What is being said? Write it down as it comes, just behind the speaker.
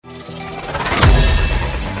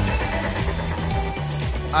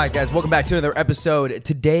All right, guys, welcome back to another episode.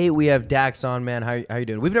 Today we have Dax on, man. How you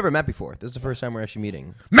doing? We've never met before. This is the first time we're actually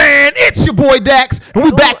meeting. Man, it's your boy Dax, and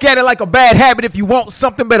we back at it like a bad habit. If you want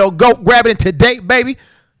something, better go grab it today, baby.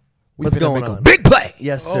 What's going make on? a big play.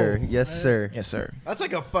 Yes, sir. Yes, sir. Yes, sir. That's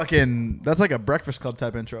like a Breakfast Club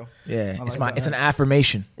type intro. Yeah, I it's like it's that. an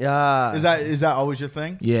affirmation. Yeah. Is that always your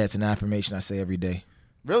thing? Yeah, it's an affirmation I say every day.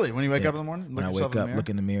 Really? When you wake Yeah. up in the morning, When I wake up, look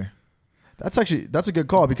in the mirror. That's a good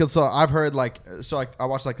call because I've heard I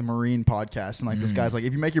watched like the Marine podcast and like this guy's like,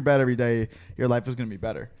 if you make your bed every day, your life is gonna be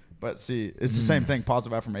better. But see, it's the same thing,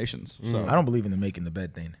 positive affirmations. So I don't believe in the making the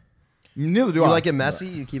bed thing. neither do You I. like it messy?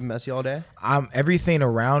 You keep it messy all day? Everything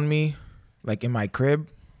around me, like in my crib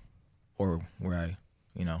or where I,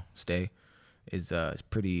 stay, is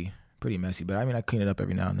pretty messy. But I mean, I clean it up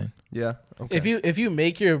every now and then. Yeah. Okay. If you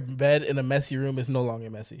make your bed in a messy room, it's no longer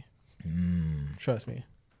messy. Trust me.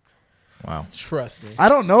 Wow. Trust me. I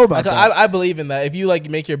don't know about that. I believe in that. If you like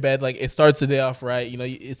make your bed, like it starts the day off right,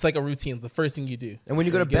 it's like a routine. It's the first thing you do. And when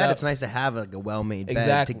you go to get bed, up. it's nice to have like a well-made bed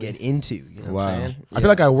Exactly. to get into. You know what I'm saying? I feel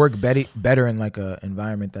like I work better in like a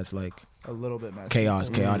environment that's like a little bit messy.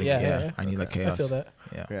 chaotic. Yeah. I need like chaos. I feel that.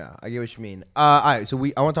 Yeah. Yeah, I get what you mean. All right, so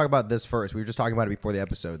I want to talk about this first. We were just talking about it before the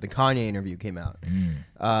episode. The Kanye interview came out.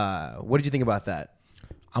 What did you think about that?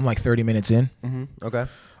 I'm like 30 minutes in. Okay.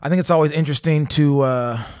 I think it's always interesting to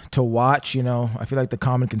watch. I feel like the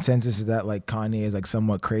common consensus is that like Kanye is like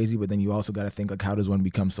somewhat crazy, but then you also got to think like how does one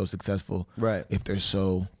become so successful? Right. If they're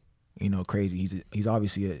so, crazy. He's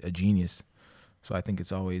obviously a genius. So I think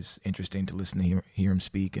it's always interesting to listen to hear him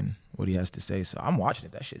speak and what he has to say. So I'm watching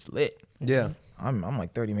it. That shit's lit. Yeah. I'm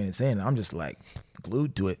like 30 minutes in. I'm just like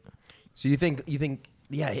glued to it. So you think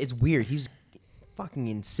yeah, it's weird. He's fucking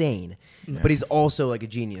insane, but he's also like a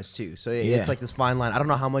genius too. So it's like this fine line. I don't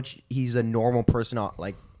know how much he's a normal person,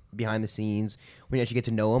 like behind the scenes. When you actually get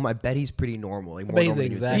to know him, I bet he's pretty normal. Like, more bet he's normal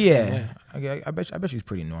than you exact think. same way. I bet he's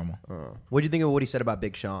pretty normal. What do you think of what he said about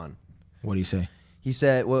Big Sean? What do you say? He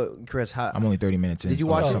said, "Well, Chris, how?" I'm only 30 minutes in. Did you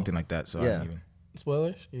so watch like it? something like that? So I Yeah. don't even.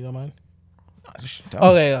 Spoilers? You don't mind? Just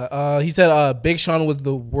tell me. Okay. He said Big Sean was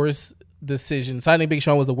the worst decision. Signing Big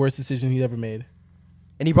Sean was the worst decision he'd ever made.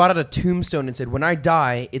 And he brought out a tombstone and said, "When I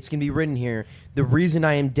die, it's gonna be written here. The reason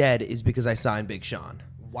I am dead is because I signed Big Sean."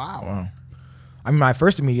 Wow. I mean, my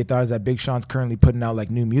first immediate thought is that Big Sean's currently putting out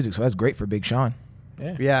like new music, so that's great for Big Sean.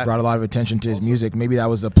 Yeah. Brought a lot of attention to his music. Maybe that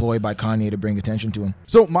was a ploy by Kanye to bring attention to him.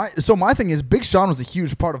 So my thing is, Big Sean was a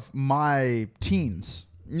huge part of my teens.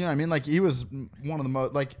 You know what I mean? Like he was one of the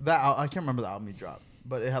most like that. I can't remember the album he dropped,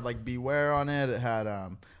 but it had like Beware on it. It had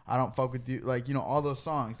I Don't Fuck With You, like all those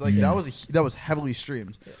songs. Like that was heavily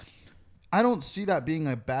streamed. I don't see that being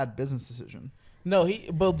a bad business decision. No,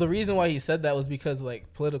 but the reason why he said that was because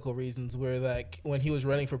like political reasons, where like when he was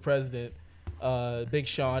running for president, Big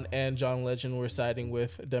Sean and John Legend were siding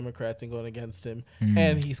with Democrats and going against him,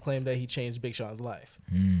 and he's claimed that he changed Big Sean's life.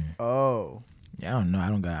 Oh, Yeah, I don't know. I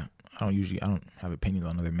don't have opinions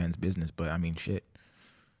on other men's business, but I mean, shit.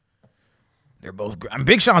 They're both great. I mean,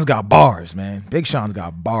 Big Sean's got bars, man. Big Sean's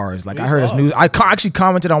got bars. Like I heard his news. I actually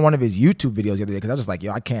commented on one of his YouTube videos the other day because I was just like,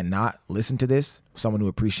 yo, I can't not listen to this. Someone who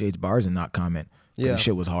appreciates bars and not comment. Yeah. The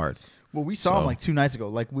shit was hard. well, we saw him So- like 2 nights ago.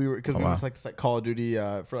 Like we were because we wow. went to like Call of Duty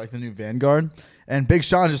for like the new Vanguard, and Big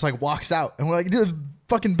Sean just like walks out, and we're like, dude,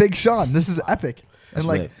 fucking Big Sean, this is epic. That's and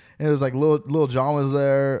like lit. it was like Lil Jon was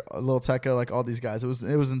there, Lil Tecca, like all these guys. It was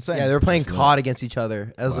insane. Yeah, they were playing That's COD against each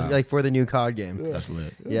other as Wow. like for the new COD game. That's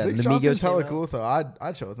lit. Yeah, Big the Sean Migos seems hella came cool though.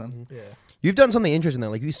 I'd chill with him. Yeah. You've done something interesting though.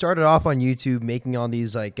 Like you started off on YouTube making all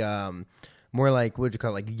these like more like what would you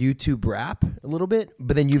call it, like YouTube rap a little bit,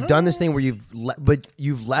 but then you've done this thing where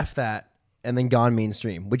you've left that and then gone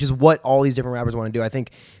mainstream, which is what all these different rappers want to do. I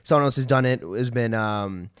think someone else has done it. Has been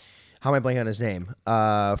how am I blanking on his name?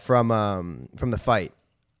 From the fight,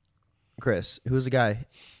 Chris. Who's the guy?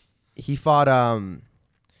 He fought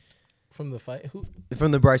From the fight, who?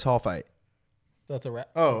 from the Bryce Hall fight. That's a rap.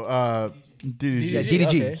 Oh, DDG. Yeah, DDG, DDG.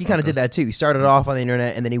 okay. He kind of did that too. He started off on the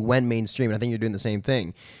internet and then he went mainstream. And I think you're doing the same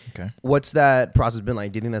thing. Okay. What's that process been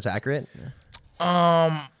like? Do you think that's accurate?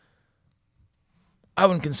 I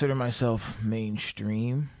wouldn't consider myself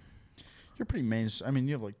mainstream. You're pretty main. I mean,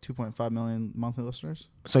 you have like 2.5 million monthly listeners.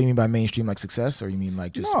 So you mean by mainstream like success, or you mean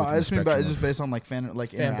like just No, within I the just mean spectrum just of- based on like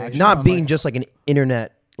interaction. Not on, being like, just like an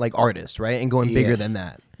internet like artist, right? And going Yeah. bigger than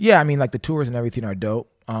that. Yeah, I mean like the tours and everything are dope.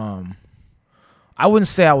 I wouldn't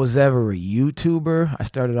say I was ever a YouTuber. I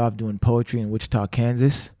started off doing poetry in Wichita,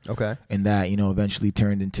 Kansas, Okay. and that eventually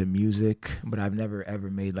turned into music. But I've never ever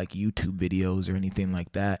made like YouTube videos or anything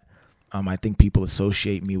like that. I think people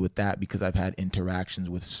associate me with that because I've had interactions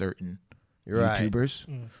with certain Right. YouTubers.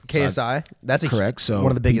 KSI. That's Correct. So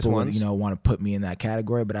one of the biggest people ones. would, want to put me in that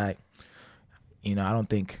category, but I don't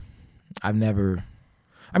think I've never.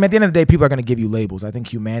 I mean, at the end of the day, people are going to give you labels. I think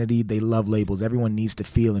humanity, they love labels. Everyone needs to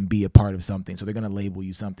feel and be a part of something, so they're going to label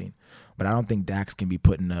you something. But I don't think Dax can be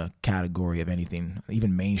put in a category of anything,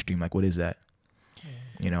 even mainstream. Like, what is that?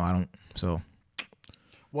 I don't. So,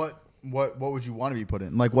 What would you want to be put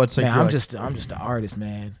in? Like, what's like? man, you're I'm like- just an artist,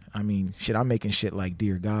 man. I mean, shit, I'm making shit like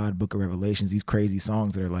Dear God, Book of Revelations, these crazy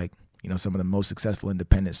songs that are like, some of the most successful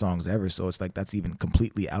independent songs ever. So it's like that's even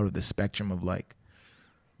completely out of the spectrum of like,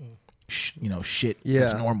 shit. Yeah.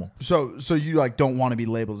 That's normal. So you like don't want to be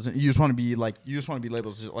labeled. You just want to be like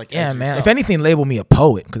labeled as like. Yeah, as man. yourself. If anything, label me a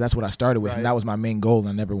poet because that's what I started with, Right. and that was my main goal.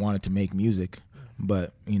 I never wanted to make music,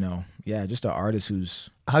 but just an artist who's.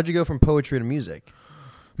 How'd you go from poetry to music?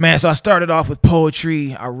 Man, so I started off with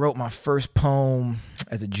poetry. I wrote my first poem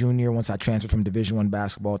as a junior once I transferred from Division I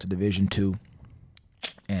basketball to Division II.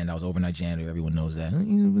 And I was overnight janitor. Everyone knows that.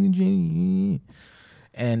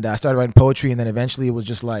 And I started writing poetry, and then eventually it was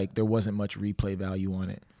just like there wasn't much replay value on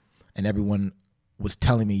it. And everyone was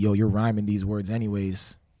telling me, yo, you're rhyming these words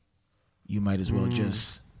anyways. You might as well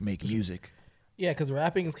just make music. Yeah, because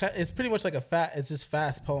rapping is it's pretty much like it's just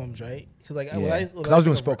fast poems, right? Because like Yeah. Because I was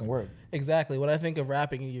doing spoken word. Exactly. When I think of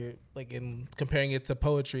rapping, you're like in comparing it to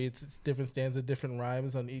poetry, it's different stanzas, different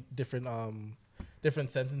rhymes on different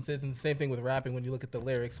sentences, and the same thing with rapping when you look at the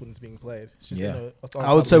lyrics when it's being played. It's just, Yeah. it's on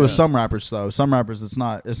I would top say of with that. some rappers though, some rappers it's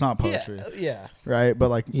not poetry, Yeah. right? But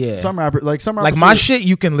like Yeah. some rappers Like my shit,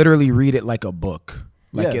 you can literally read it like a book.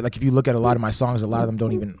 Like Yeah. like if you look at a lot of my songs, a lot of them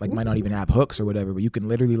don't even might not even have hooks or whatever, but you can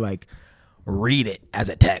literally like read it as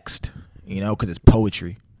a text, because it's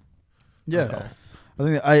poetry. Yeah. So.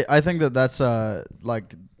 I think that's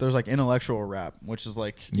like there's like intellectual rap, which is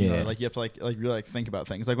like Yeah. like you have to like really like think about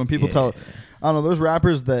things. Like when people Yeah. tell, I don't know, there's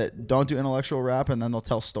rappers that don't do intellectual rap and then they'll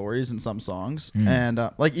tell stories in some songs, and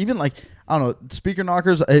like even like I don't know, Speaker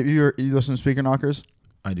Knockers. You listen to Speaker Knockers?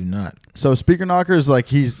 I do not. So Speaker Knockers, like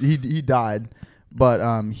he died,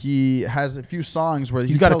 but he has a few songs where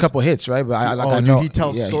He's got a tells- couple hits, right? But I dude, know he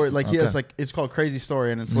tells yeah, story like he okay. has like it's called Crazy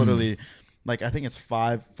Story, and it's literally like I think it's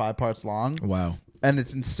five parts long. Wow. And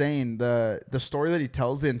it's insane the story that he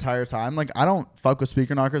tells the entire time. Like I don't fuck with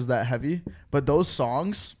Speaker Knockers that heavy, but those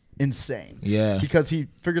songs insane. Yeah. Because he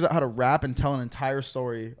figures out how to rap and tell an entire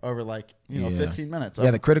story over like Yeah. 15 minutes.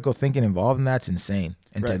 Yeah, the critical thinking involved in that's insane.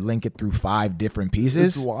 And Right. to link it through 5 different it's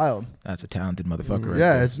pieces, wild. that's a talented motherfucker. Right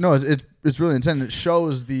Yeah, there. it's really insane. It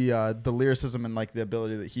shows the lyricism and like the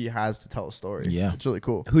ability that he has to tell a story. Yeah. it's really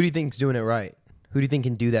cool. Who do you think's doing it right? Who do you think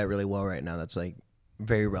can do that really well right now? That's like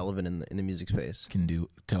very relevant in the music space. Can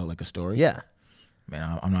tell like a story. Yeah.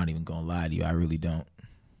 Man, I'm not even gonna lie to you. I really don't.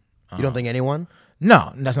 You don't think anyone?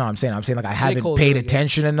 No, that's not what I'm saying. I'm saying like I haven't Cole's paid really good.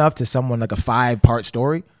 attention enough to someone like a 5-part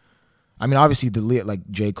story. I mean, obviously like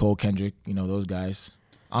J. Cole, Kendrick, those guys.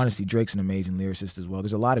 Honestly, Drake's an amazing lyricist as well.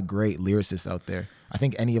 There's a lot of great lyricists out there. I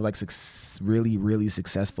think any of like really, really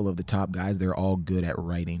successful of the top guys, they're all good at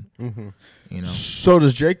writing. Mm-hmm. So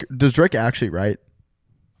does Drake actually write?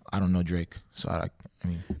 I don't know Drake, so I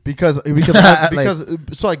mean, Because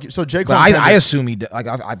so J. Cole. but and I Kendrick- assume he like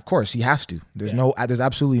of course he has to. There's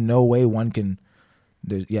absolutely no way one can.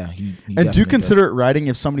 He and do you definitely consider it writing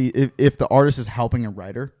if the artist is helping a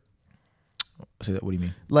writer? does. Say that, what do you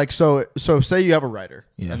mean? Like so say you have a writer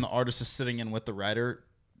Yeah. and the artist is sitting in with the writer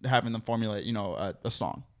having them formulate a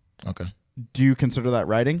song. Okay. Do you consider that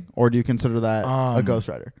writing or do you consider that a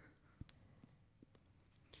ghostwriter?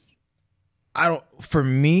 For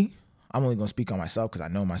me, I'm only gonna speak on myself because I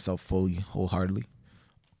know myself fully, wholeheartedly.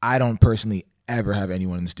 I don't personally ever have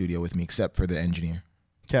anyone in the studio with me except for the engineer.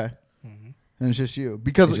 Okay. And it's just you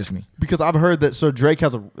because It's just me. Because I've heard that Drake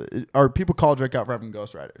has or people call Drake out for having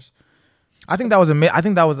ghostwriters. I think that was I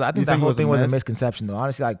think that think whole it was a thing was a myth? misconception though.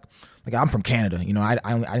 Honestly, like I'm from Canada. I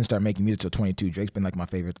didn't start making music till 22. Drake's been like my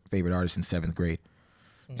favorite artist since 7th grade,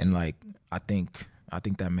 and like I think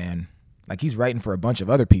that man, like he's writing for a bunch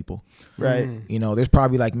of other people. Right. There's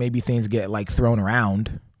probably like maybe things get like thrown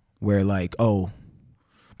around where like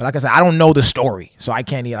but like I said, I don't know the story, so I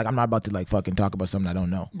can't I'm not about to like fucking talk about something I don't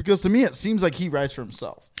know. Because to me it seems like he writes for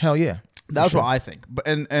himself. Hell yeah. That's what I think. But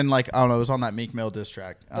and like I don't know, it was on that Meek Mill diss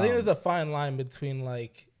track. I think there's a fine line between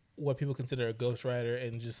like what people consider a ghostwriter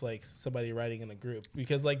and just like somebody writing in a group,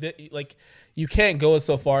 because like you can't go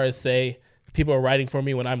so far as say people are writing for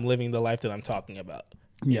me when I'm living the life that I'm talking about.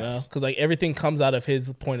 You Yes. know, because like everything comes out of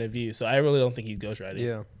his point of view. So I really don't think he's ghostwriting.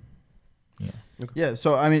 Yeah. Yeah,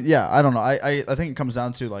 so I mean, yeah, I don't know. I think it comes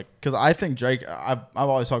down to like, because I think Drake. I've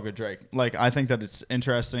always talked with Drake. Like, I think that it's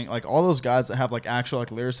interesting. Like all those guys that have like actual like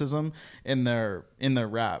lyricism in their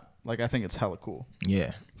rap. Like, I think it's hella cool.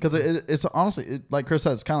 Yeah. Because it's honestly, like Chris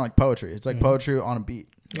said, it's kind of like poetry. It's like poetry on a beat.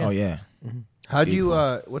 Oh yeah. How do you?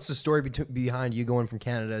 What's the story behind you going from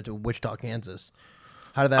Canada to Wichita, Kansas?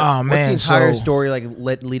 How did that? Oh, what's the man, entire so story like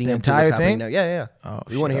leading the up to entire what's happening thing? now? Yeah. Oh,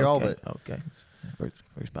 We want to hear all of it. Okay.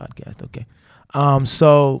 First podcast. Okay.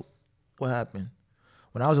 So what happened?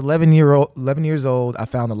 When I was 11 years old, I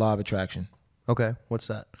found the law of attraction. Okay, what's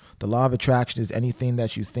that? The law of attraction is anything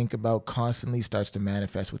that you think about constantly starts to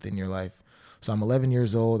manifest within your life. So I'm 11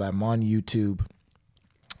 years old. I'm on YouTube,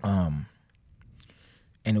 and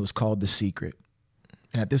it was called The Secret.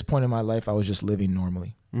 And at this point in my life, I was just living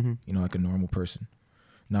normally, like a normal person.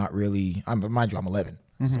 Not really. Mind you, I'm 11.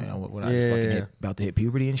 So, when I was fucking about to hit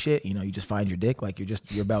puberty and shit, you just find your dick, like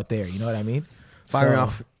you're about there. You know what I mean? Firing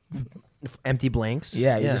off empty blanks.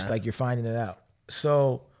 Yeah, you're just like you're finding it out.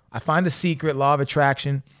 So I find The Secret, law of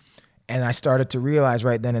attraction, and I started to realize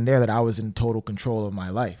right then and there that I was in total control of my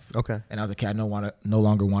life. Okay. And I was like, I no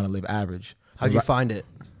longer want to live average. How'd you find it?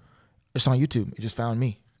 It's on YouTube. It just found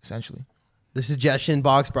me, essentially. The suggestion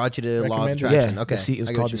box brought you to law of Recommended. attraction. Yeah. Okay. It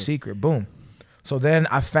was called The Secret. Boom. So then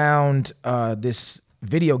I found this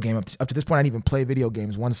video game. Up to this point, I didn't even play video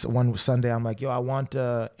games. One Sunday, I'm like, yo, I want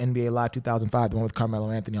NBA Live 2005, the one with Carmelo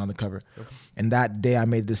Anthony on the cover. Okay. And that day, I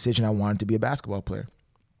made the decision I wanted to be a basketball player.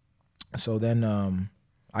 So then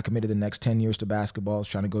I committed the next 10 years to basketball. I was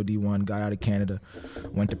trying to go D1, got out of Canada,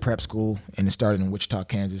 went to prep school, and it started in Wichita,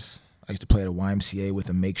 Kansas. I used to play at a YMCA with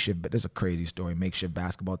a makeshift, but there's a crazy story, makeshift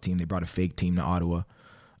basketball team. They brought a fake team to Ottawa.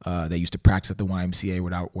 They used to practice at the YMCA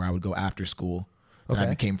where I would go after school. And I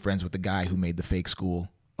became friends with the guy who made the fake school.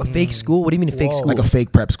 A fake school? What do you mean a fake school? Like a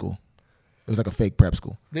fake prep school. It was like a fake prep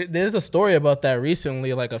school. There's a story about that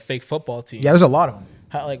recently, like a fake football team. Yeah, there's a lot of them.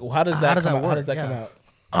 How does that come out?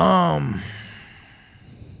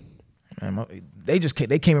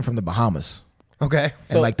 They came in from the Bahamas. Okay.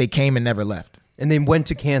 And they came and never left. And they went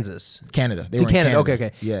to Kansas. Canada. They to were in Canada. Canada.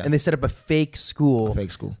 Okay. Yeah. And they set up a fake school. A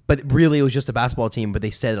fake school. But really, it was just a basketball team. But they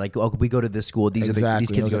said like, "Oh, we go to this school. These exactly. are these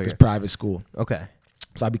kids it was go like here." this private school. Okay.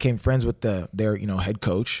 So I became friends with their head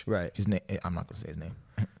coach. Right. His name. I'm not gonna say his name.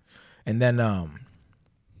 And then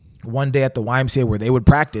one day at the YMCA where they would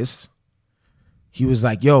practice, he was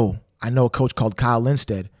like, "Yo, I know a coach called Kyle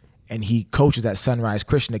Lindstedt, and he coaches at Sunrise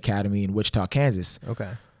Christian Academy in Wichita, Kansas." Okay.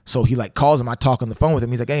 So he calls him. I talk on the phone with him.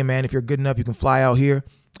 He's like, "Hey man, if you're good enough, you can fly out here,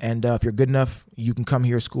 and if you're good enough, you can come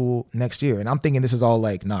here to school next year." And I'm thinking this is all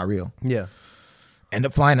not real. Yeah. End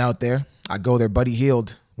up flying out there. I go there. Buddy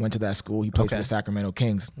Hield went to that school. He plays for the Sacramento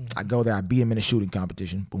Kings. I go there. I beat him in a shooting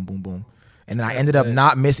competition. Boom, boom, boom. And then I ended up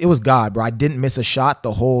not miss. It was God, bro. I didn't miss a shot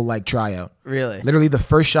the whole tryout. Really? Literally, the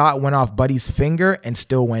first shot went off Buddy's finger and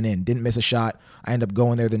still went in. Didn't miss a shot. I ended up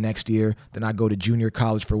going there the next year. Then I go to junior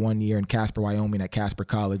college for 1 year in Casper, Wyoming at Casper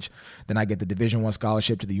College. Then I get the Division I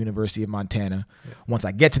scholarship to the University of Montana. Yeah. Once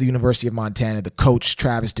I get to the University of Montana, the coach,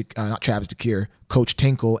 Coach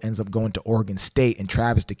Tinkle ends up going to Oregon State, and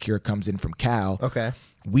Travis DeCure comes in from Cal. Okay.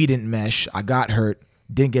 We didn't mesh. I got hurt.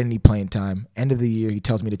 Didn't get any playing time. End of the year, he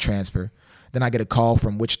tells me to transfer. Then I get a call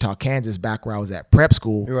from Wichita, Kansas, back where I was at prep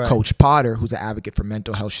school. Right. Coach Potter, who's an advocate for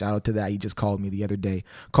mental health, shout out to that. He just called me the other day.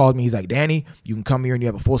 Called me. He's like, "Danny, you can come here and you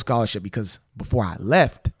have a full scholarship," because before I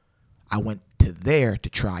left, I went to there to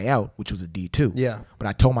try out, which was a D2. Yeah. But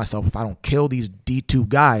I told myself, if I don't kill these D2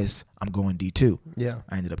 guys, I'm going D2. Yeah.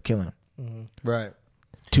 I ended up killing them. Mm-hmm. Right.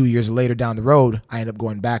 2 years later down the road, I ended up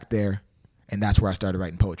going back there, and that's where I started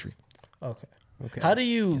writing poetry. Okay. How do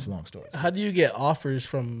you? It's a long story. How do you get offers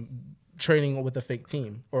from training with a fake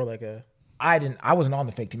team or I wasn't on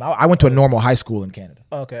the fake team. I went to a normal high school in Canada.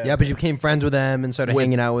 Okay. Yeah, but you became friends with them and started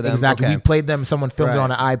hanging out with them. Exactly. Okay. We played them. Someone filmed it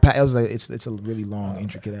on an iPad. It was it's a really long,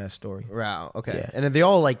 intricate ass story. Wow. Okay. Yeah. And are they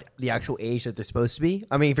all the actual age that they're supposed to be?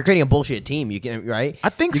 I mean, if you're creating a bullshit team, you can, right? I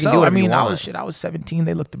think you so. Can do I mean, I was 17.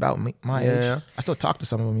 They looked about my age. I still talk to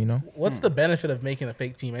some of them, What's the benefit of making a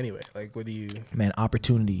fake team anyway? What do you? Man,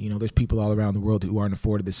 opportunity. There's people all around the world who aren't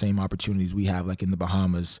afforded the same opportunities we have, like in the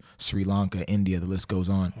Bahamas, Sri Lanka, India. The list goes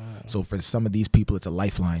on. So for some of these people, it's a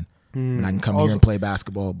lifeline. And I can come here and play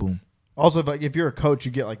basketball. Boom. Also, if you're a coach,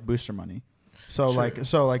 you get booster money. So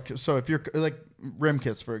so if you're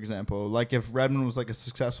Rimkus, for example, if Redmond was a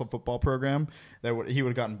successful football program, he would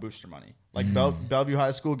have gotten booster money. Bellevue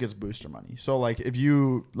High School gets booster money. So if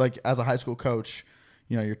you as a high school coach,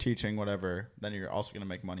 you're teaching whatever, then you're also going to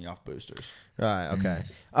make money off boosters. Right. Okay.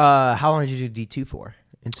 How long did you do D2 for?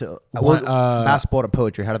 Into basketball to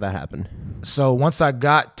poetry. How did that happen? So once I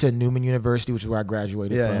got to Newman University, which is where I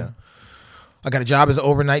graduated from, I got a job as an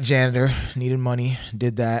overnight janitor. Needed money,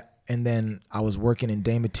 did that, and then I was working in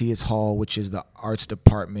Dame Matias Hall, which is the arts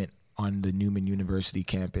department on the Newman University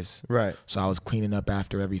campus. Right. So I was cleaning up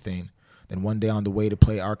after everything. Then one day on the way to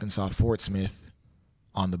play Arkansas Fort Smith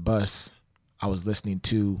on the bus, I was listening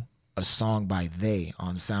to a song by They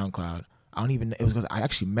on SoundCloud. I don't even, it was because I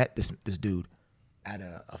actually met this dude at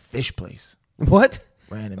a fish place. What?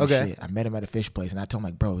 Random Okay. shit. I met him at a fish place and I told him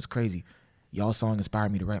like, bro, it's crazy. Y'all song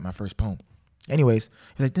inspired me to write my first poem. Anyways,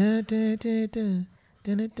 he's like, dun, dun, dun, dun,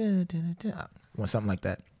 dun, dun, dun, dun, dun. Or something like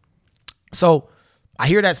that. So I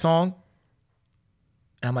hear that song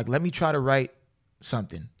and I'm like, let me try to write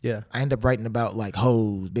something. Yeah. I end up writing about like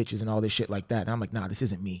hoes, bitches, and all this shit like that. And I'm like, nah, this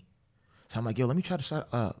isn't me. So I'm like, yo, let me try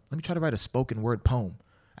to write a spoken word poem.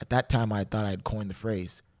 At that time, I thought I had coined the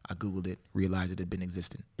phrase. I Googled it, realized it had been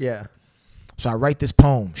existing. Yeah. So I write this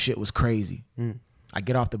poem. Shit was crazy. I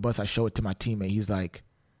get off the bus. I show it to my teammate. He's like,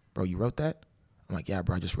 bro, you wrote that? I'm like, yeah,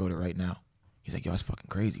 bro, I just wrote it right now. He's like, yo, that's fucking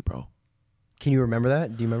crazy, bro. Can you remember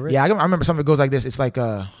that? Do you remember it? Yeah, I remember something that goes like this. It's like,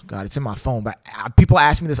 God, it's in my phone. But people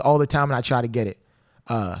ask me this all the time, and I try to get it.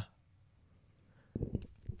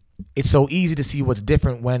 It's so easy to see what's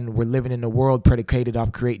different when we're living in a world predicated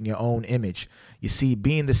off creating your own image. You see,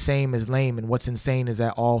 being the same is lame, and what's insane is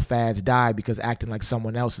that all fads die because acting like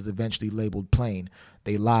someone else is eventually labeled plain.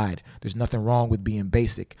 They lied. There's nothing wrong with being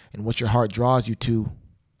basic, and what your heart draws you to,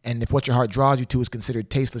 and if what your heart draws you to is considered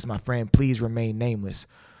tasteless, my friend, please remain nameless.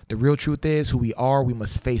 The real truth is, who we are, we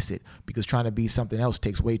must face it, because trying to be something else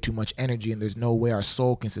takes way too much energy, and there's no way our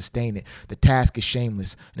soul can sustain it. The task is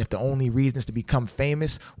shameless, and if the only reason is to become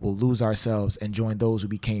famous, we'll lose ourselves and join those who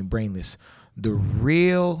became brainless. That's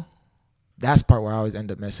part where I always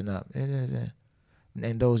end up messing up. And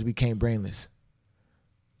those who became brainless.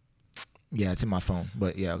 Yeah, it's in my phone,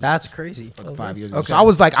 but yeah. That's crazy. Like 5 years ago. Okay. So I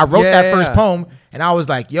was like, I wrote Yeah, that first yeah. poem, and I was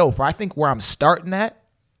like, yo, I think where I'm starting at,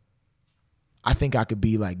 I think I could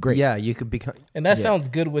be like great. Yeah, you could become. And that Yeah. sounds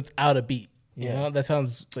good without a beat. You know, that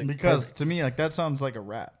sounds like Because perfect. to me, like that sounds like a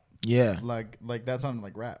rap. Yeah. Like that sounded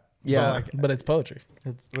like rap. Yeah. So, like, but it's poetry.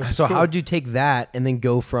 So how'd you take that and then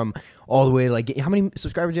go from all the way to like, how many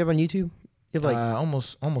subscribers do you have on YouTube? You have like,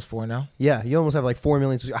 Almost 4 now. yeah, you almost have like 4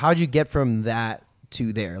 million. How'd you get from that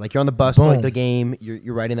to there? Like you're on the bus to like Boom. the game,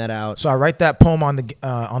 you're writing that out. So I write that poem on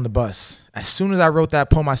the bus. As soon as I wrote that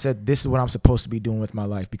poem, I said, this is what I'm supposed to be doing with my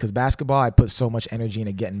life. Because basketball, I put so much energy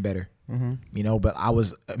into getting better. You know, but I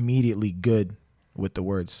was immediately good with the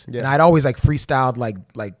words. Yeah. And I'd always like freestyled like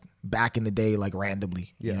back in the day, like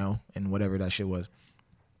randomly, Yeah. you know, and whatever that shit was.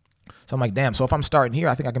 So I'm like, damn, so if I'm starting here,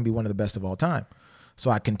 I think I can be one of the best of all time. So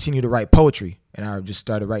I continued to write poetry, and I just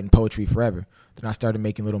started writing poetry forever. Then I started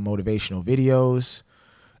making little motivational videos,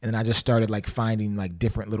 and then I just started like finding like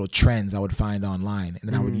different little trends I would find online, and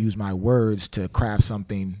then I would use my words to craft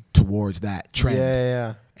something towards that trend.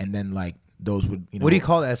 Yeah. And then like those would, you know. What do you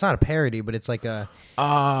call that? It's not a parody, but it's like a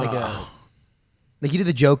like you did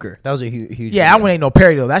the Joker. That was a huge. Yeah, video. that one ain't no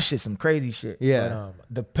parody though. That shit's some crazy shit. Yeah.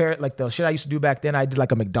 But, like the shit I used to do back then, I did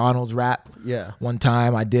like a McDonald's rap. Yeah. One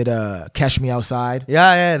time I did Catch Me Outside.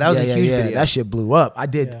 Yeah, that was a huge video. That shit blew up. I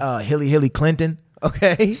did Hilly Clinton.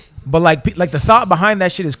 Okay. But like the thought behind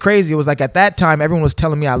that shit is crazy. It was like at that time everyone was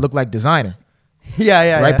telling me I looked like Designer.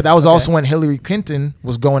 Yeah. Right. Yeah. But that was Okay. also when Hillary Clinton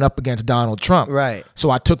was going up against Donald Trump. Right.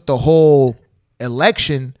 So I took the whole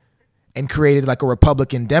election and created like a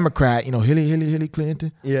Republican Democrat, you know, Hillary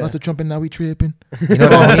Clinton. Yeah. Lots of Trump and now we tripping. You know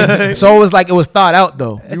what I mean? So it was thought out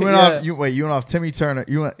though. You went off. You went off Timmy Turner.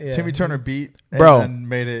 You went Timmy Turner beat, and Bro. then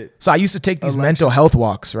made it. So I used to take these Election. mental health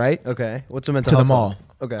walks, right? Okay. What's a mental To the health mall.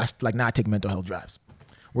 one? Okay. I take mental health drives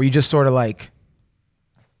where you just sort of like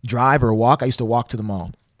drive or walk. I used to walk to the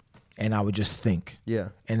mall and I would just think. Yeah.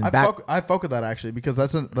 And I fuck with that actually because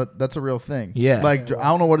that's a real thing. Yeah. Like I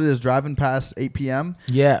don't know what it is driving past 8 p.m.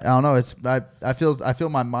 yeah. I don't know. It's I feel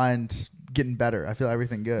my mind getting better. I feel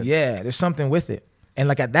everything good. Yeah, there's something with it. And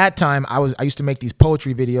like at that time, I used to make these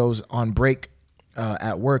poetry videos on break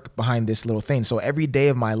at work behind this little thing. So every day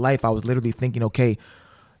of my life, I was literally thinking, okay,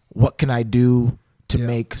 what can I do to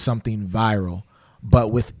make something viral,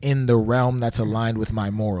 but within the realm that's aligned with my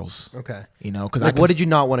morals? Okay. You know, because Like, what did you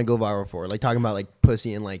not want to go viral for? Like talking about like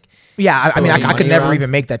pussy and like Yeah, I mean, throwing I could money never around?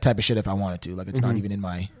 even make that type of shit if I wanted to. Like, it's not even in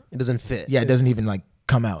my. it doesn't fit. Yeah, it doesn't even like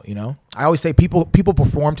come out. You know, I always say people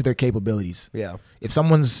perform to their capabilities. Yeah. If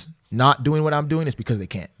someone's not doing what I'm doing, it's because they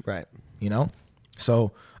can't. Right. You know?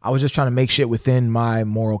 So I was just trying to make shit within my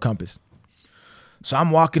moral compass. So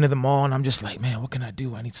I'm walking to the mall and I'm just like, man, what can I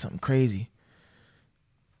do? I need something crazy.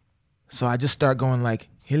 So I just start going like,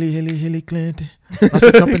 Hillary Clinton. Lots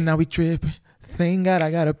of Trump and now we tripping. Thank God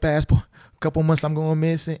I got a passport. A couple months I'm going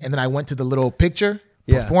missing. And then I went to the little picture,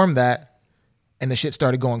 performed that, and the shit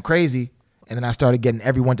started going crazy. And then I started getting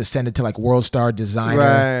everyone to send it to like World Star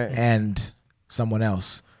Designer Right. and someone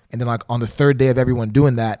else. And then like on the third day of everyone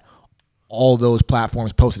doing that, all those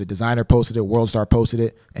platforms posted it. Designer posted it, Worldstar posted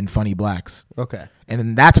it, and Funny Blacks. Okay. And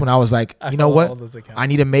then that's when I was like, I you know follow all what? those accounts. I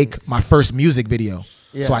need to make my first music video.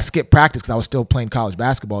 Yeah. So I skipped practice because I was still playing college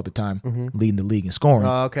basketball at the time, leading the league in scoring.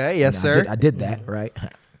 Okay. Yes, And sir. I did that, right?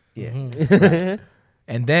 Yeah.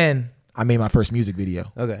 And then I made my first music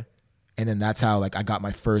video. Okay. And then that's how like I got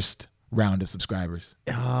my first round of subscribers.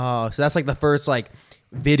 Oh, so that's like the first like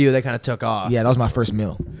video that kind of took off. Yeah, that was my first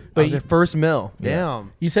mill. That was your first mill. Yeah.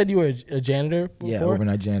 Damn. You said you were a janitor before? Yeah,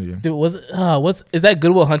 overnight janitor. Dude, is that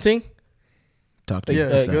Goodwill Hunting? Talk to Yeah,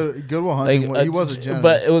 you. What's that? Goodwill Hunting. Like, he was a janitor.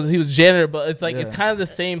 But he was janitor, but it's like it's Yeah. kind of the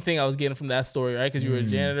same thing I was getting from that story, right? Because you were a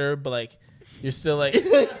janitor, but like you're still like,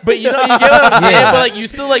 but you know, you get what I'm saying. But like you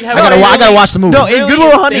still like have. I gotta watch the movie. No, in Really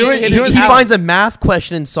Goodwill Hunting, insane he hidden talent. finds a math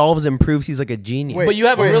question and solves and proves he's like a genius. Wait, But you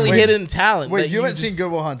have a really wait. hidden talent. Wait, that you haven't just- seen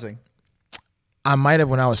Goodwill Hunting? I might have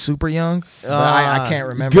when I was super young, but I can't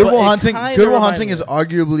remember. Goodwill it Hunting. kinda Goodwill reminded Hunting me. is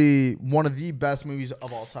arguably one of the best movies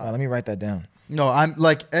of all time. Let me write that down. No, I'm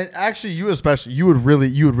like, and actually, you especially, you would really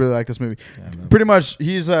like this movie. Pretty much,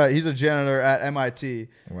 he's a janitor at MIT,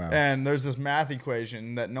 Wow. and there's this math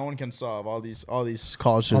equation that no one can solve. All these college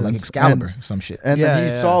Oh, students, like Excalibur, some shit. and Yeah, then he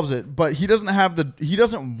yeah. solves it, but he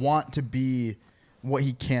doesn't want to be what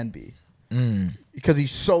he can be because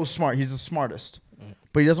he's so smart. He's the smartest,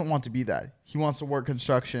 but he doesn't want to be that. He wants to work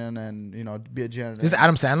construction and be a janitor. This is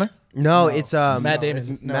Adam Sandler? No, No. it's Matt Damon.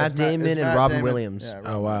 it's- Matt it's Damon it's and Matt Robin Damon. Williams. Yeah,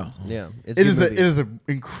 Oh, wow. Yeah, it's It a is good a, movie. it is an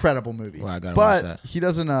incredible movie. Well, I gotta but watch that. he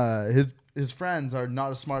doesn't. His friends are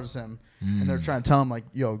not as smart as him, and they're trying to tell him like,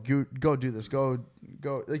 "Yo, go do this. Go."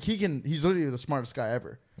 Like he's literally the smartest guy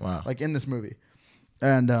ever. Wow. Like in this movie,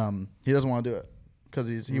 and he doesn't want to do it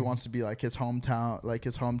because he wants to be like his hometown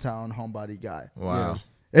homebody guy. Wow.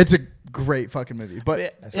 It's a great fucking movie.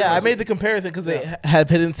 But Yeah, I made the comparison because they have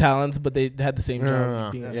hidden talents, but they had the same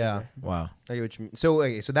job. being a yeah. janitor. Wow. I get what you mean. So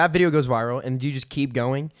okay, so that video goes viral, and do you just keep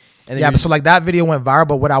going? And then Yeah, you but just- so like that video went viral,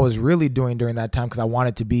 but what I was really doing during that time, because I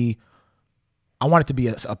wanted to be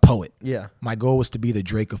a poet. yeah. My goal was to be the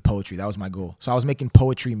Drake of poetry. That was my goal. So I was making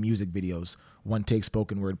poetry music videos, one take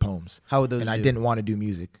spoken word poems. How would those And I do? didn't want to do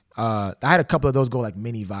music. I had a couple of those go like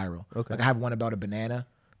mini viral. Okay. Like I have one about a banana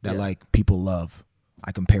that Yeah. like people love.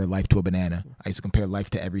 I compare life to a banana. I used to compare life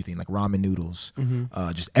to everything, like ramen noodles,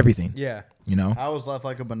 just everything. Yeah. You know? I was left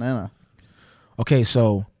like a banana. Okay,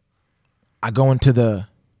 so I go into the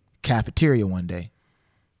cafeteria one day,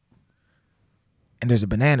 and there's a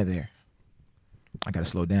banana there. I gotta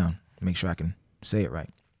slow down, make sure I can say it right.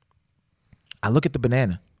 I look at the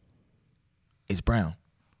banana. It's brown.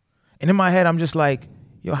 And in my head, I'm just like,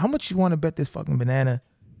 yo, how much you want to bet this fucking banana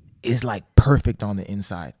is like perfect on the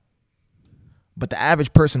inside? But the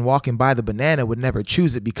average person walking by the banana would never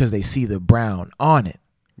choose it because they see the brown on it.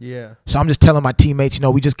 Yeah. So I'm just telling my teammates,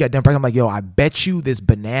 we just got done practicing. I'm like, yo, I bet you this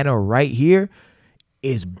banana right here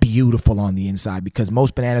is beautiful on the inside because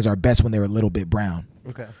most bananas are best when they're a little bit brown.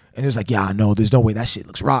 Okay. And there's like, yeah, I know. There's no way that shit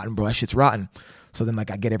looks rotten, bro. That shit's rotten. So then like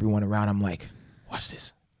I get everyone around. I'm like, watch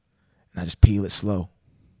this. And I just peel it slow.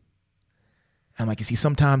 And I'm like, you see,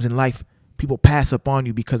 sometimes in life, people pass up on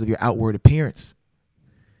you because of your outward appearance.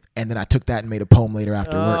 And then I took that and made a poem later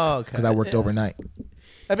after work okay. because I worked overnight.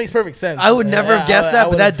 That makes perfect sense. I would never have guessed that,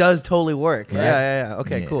 but that would've- does totally work. Right? Yeah.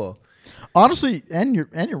 Okay, Yeah. cool. Honestly, and you're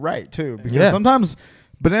right too, because Yeah. sometimes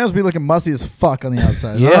bananas be looking musty as fuck on the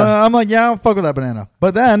outside. Yeah. I'm like, yeah, I don't fuck with that banana.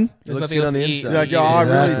 But then It looks nothing good else on the to eat. inside. you're like, yo, Yeah, I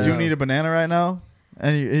really exactly. do need a banana right now.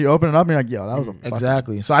 And you open it up and you're like, yo, that was a fucking-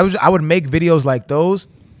 Exactly. So I would make videos like those,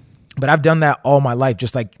 but I've done that all my life,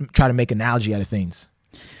 just like try to make analogy out of things,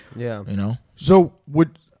 Yeah. you know? So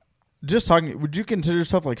would you consider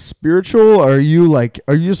yourself like spiritual, or are you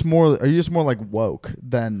just more like woke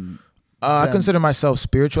than? I Then- consider myself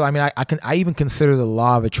spiritual. I mean, I even consider the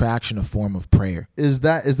law of attraction a form of prayer. Is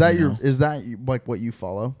that You know. is that like what you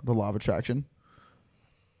follow, the law of attraction?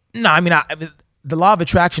 No, I mean, the law of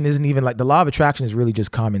attraction isn't even like, the law of attraction is really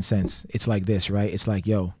just common sense. It's like this, right? It's like,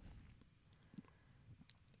 yo,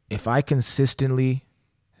 if I consistently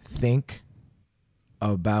think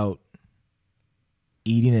about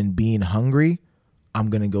eating and being hungry, I'm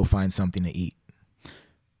going to go find something to eat.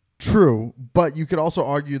 True, but you could also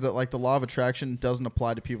argue that like the law of attraction doesn't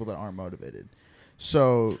apply to people that aren't motivated.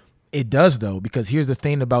 So It does though, because here's the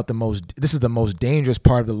thing about this is the most dangerous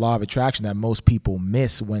part of the law of attraction that most people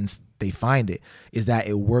miss when they find it, is that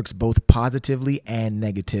it works both positively and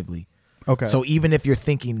negatively. okay, So even if you're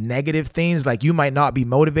thinking negative things, like you might not be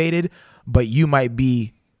motivated, but you might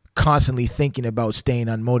be constantly thinking about staying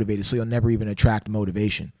unmotivated, so you'll never even attract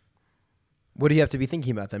motivation. What do you have to be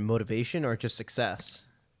thinking about then? Motivation or just success?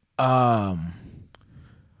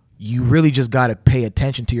 you really just got to pay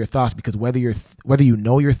attention to your thoughts, because whether you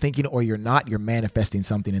know you're thinking or you're not, you're manifesting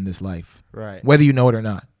something in this life. Right. Whether you know it or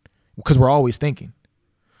not, because we're always thinking.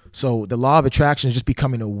 So the law of attraction is just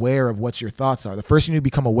becoming aware of what your thoughts are. The first thing you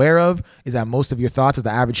become aware of is that most of your thoughts as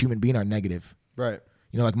the average human being are negative. Right.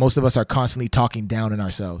 You know, like most of us are constantly talking down on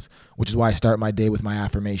ourselves, which is why I start my day with my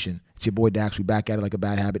affirmation. It's your boy Dax. We back at it like a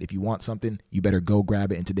bad habit. If you want something, you better go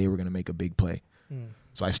grab it. And today we're going to make a big play.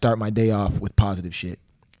 So I start my day off with positive shit.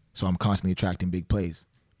 So I'm constantly attracting big plays,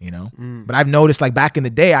 you know? But I've noticed, like, back in the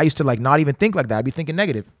day, I used to, like, not even think like that. I'd be thinking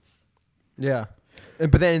negative. Yeah.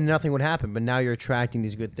 But then nothing would happen. But now you're attracting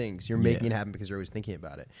these good things. You're making it happen because you're always thinking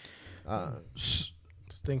about it. Just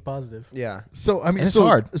think positive. Yeah. So I mean, And it's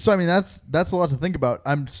hard. So I mean, that's a lot to think about.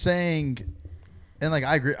 I'm saying, and like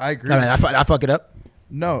I agree. I mean, I fuck it up.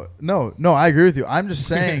 No, I agree with you. I'm just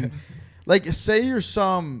saying, like, say you're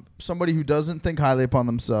somebody who doesn't think highly upon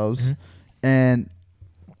themselves, and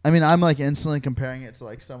I mean, I'm like instantly comparing it to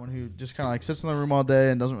like someone who just kind of like sits in the room all day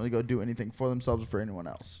and doesn't really go do anything for themselves or for anyone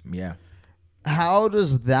else. Yeah. How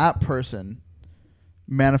does that person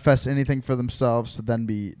manifest anything for themselves to then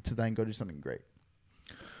go do something great?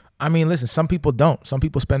 I mean, listen, some people don't. Some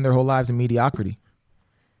people spend their whole lives in mediocrity.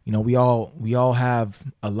 You know, we all have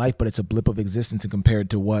a life, but it's a blip of existence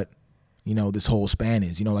compared to what, you know, this whole span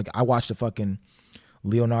is. You know, like I watched a fucking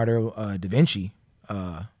Leonardo da Vinci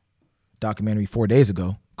documentary 4 days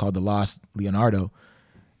ago called The Lost Leonardo.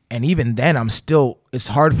 And even then, it's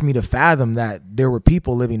hard for me to fathom that there were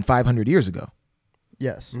people living 500 years ago.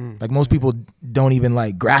 Yes. Like most people don't even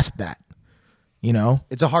like grasp that, you know?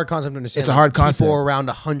 It's a hard concept to understand. It's a hard concept. People around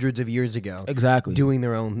hundreds of years ago. Exactly. Doing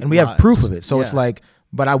their own And we have lives. proof of it. So it's Yeah. like,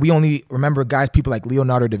 but we only remember people like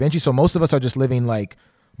Leonardo da Vinci. So most of us are just living like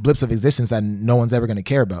blips of existence that no one's ever going to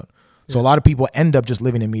care about. So a lot of people end up just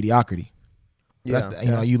living in mediocrity. Yeah. That's,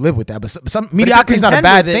 you know, you live with that. But some mediocrity is not a content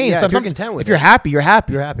bad with it, thing. yeah, if Some- you're content with if you're it. happy, you're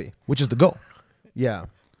happy. You're happy. Which is the goal. Yeah.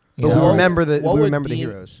 You But know? we remember the What would the deem-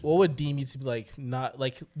 heroes. What would deem you to be like not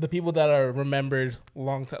like the people that are remembered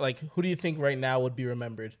long time? Like, who do you think right now would be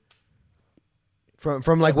remembered?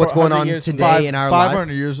 From like For what's going 100 on years from today in our life.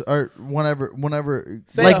 500 years or whenever.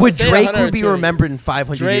 Say Like a- would say Drake 100 would be or 200. remembered in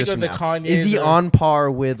 500 Drake years or from the now? Kanyes Is he or- on par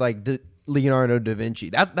with like Leonardo da Vinci?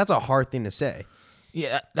 That's a hard thing to say.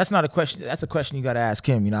 Yeah, that's not a question. That's a question you got to ask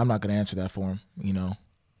him. You know, I'm not going to answer that for him, you know?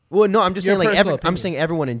 Well, no, I'm just Your saying like personal I'm opinion. saying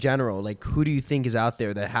everyone in general. Like, who do you think is out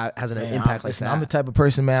there that has an Man, impact like listen, that? I'm the type of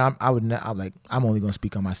person, man. I'm only going to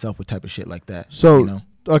speak on myself with type of shit like that. So you know?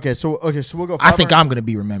 so we'll go. I think 500 I'm going to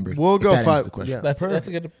be remembered. We'll if go that answers five- the question. Yeah. That's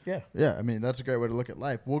a good Yeah, I mean that's a great way to look at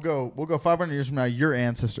life. We'll go 500 years from now. Your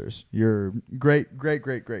ancestors, your greats,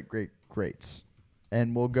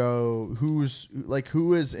 and we'll go who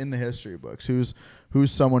is in the history books,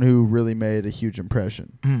 who's someone who really made a huge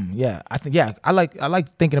impression. Yeah, I like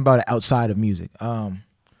thinking about it outside of music.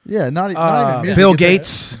 Yeah, not even music. Bill It's a-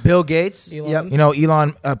 Gates, Bill Gates. Elon. Yep. you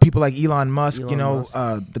know, people like Elon Musk, Elon you know,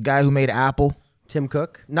 Musk. the guy who made Apple, Tim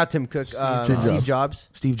Cook. Not Tim Cook. Jobs. Steve Jobs.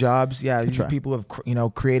 Steve Jobs. Yeah, these are right. people who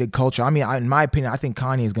have created culture. I mean, in my opinion, I think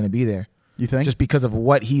Kanye is going to be there. You think? Just because of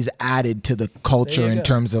what he's added to the culture There you in go.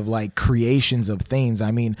 terms of like creations of things. I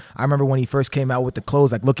mean, I remember when he first came out with the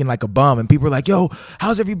clothes, like looking like a bum, and people were like, "Yo,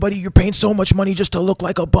 how's everybody? You're paying so much money just to look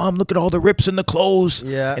like a bum. Look at all the rips in the clothes."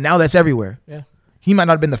 Yeah. And now that's everywhere. Yeah. He might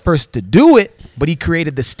not have been the first to do it, but he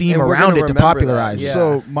created the steam And we're around gonna it to remember popularize that. it. Yeah.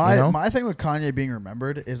 So my You know? my thing with Kanye being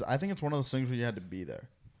remembered is I think it's one of those things where you had to be there.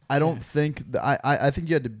 I don't think I think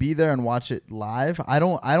you had to be there and watch it live. I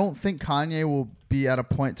don't think Kanye will be at a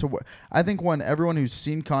point to where I think when everyone who's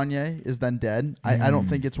seen Kanye is then dead. I don't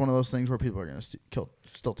think it's one of those things where people are gonna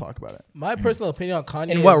still talk about it. My personal opinion on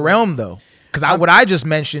Kanye. In what is- realm though? Because what I just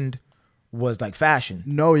mentioned was like fashion.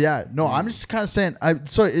 No, yeah, no. I'm just kind of saying.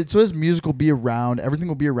 So his music will be around. Everything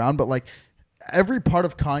will be around. But like every part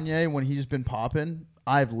of Kanye when he's been popping,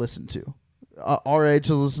 I've listened to. Our age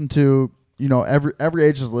has listened to. You know, every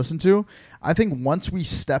age has listened to. I think once we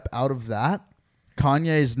step out of that,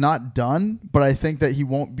 Kanye is not done. But I think that he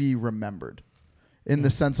won't be remembered in the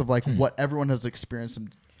sense of like what everyone has experienced him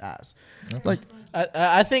as. Like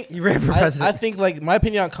I think You ran for president. I think like my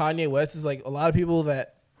opinion on Kanye West is like a lot of people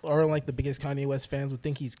that aren't like the biggest Kanye West fans would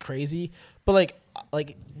think he's crazy, but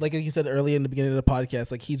like you said earlier in the beginning of the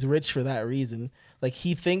podcast, like he's rich for that reason. Like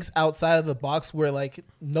he thinks outside of the box where like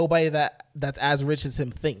nobody that's as rich as him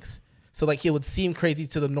thinks. So like it would seem crazy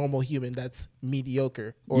to the normal human that's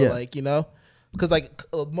mediocre or Yeah. like, you know, because like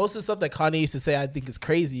most of the stuff that Kanye used to say, I think is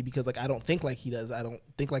crazy because like I don't think like he does. I don't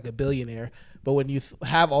think like a billionaire. But when you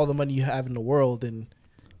have all the money you have in the world and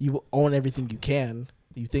you own everything you can,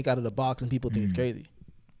 you think out of the box and people think it's crazy.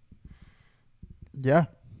 yeah,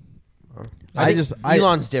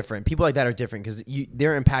 Elon's different. People like that are different because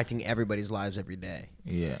they're impacting everybody's lives every day.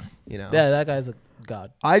 Yeah. You know. Yeah, that guy's a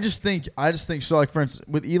god. I just think so. Like for instance,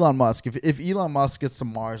 with Elon Musk, if Elon Musk gets to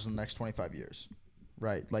Mars in the next 25 years,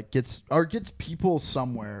 right? Like gets people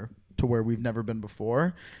somewhere to where we've never been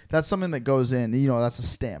before. That's something that goes in. You know, that's a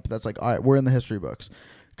stamp. That's like, all right, we're in the history books.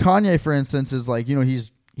 Kanye, for instance, is like, you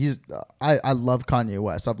know, I love Kanye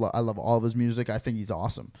West. I love all of his music. I think he's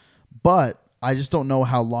awesome, but I just don't know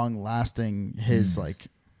how long lasting his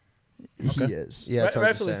he is. Yeah, it's hard to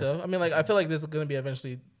rightfully say. so. I mean, like, I feel like this is going to be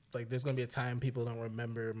eventually, like, there's going to be a time people don't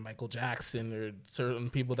remember Michael Jackson or certain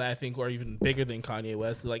people that I think are even bigger than Kanye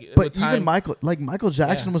West. Like, But the time, even Michael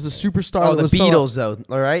Jackson Yeah. was a superstar. Oh, that the was so- Beatles, though.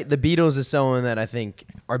 All right, the Beatles is someone that I think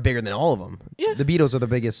are bigger than all of them. Yeah. The Beatles are the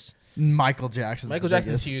biggest. Michael Jackson's Michael the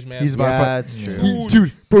Jackson's biggest. huge, man. He's by Yeah, far- that's true.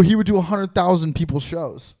 Dude, bro, he would do 100,000 people's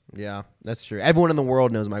shows. Yeah, that's true. Everyone in the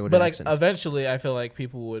world knows Michael but like, Jackson. eventually, I feel like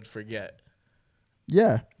people would forget.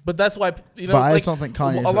 Yeah. But that's why, you know, But I like, just don't think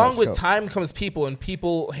Kanye's along that with scope. time comes people, and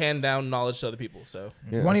people hand down knowledge to other people. So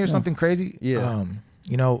Yeah. Want to hear something crazy? Yeah.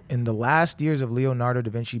 You know, in the last years of Leonardo da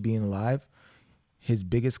Vinci being alive, his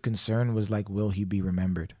biggest concern was like, will he be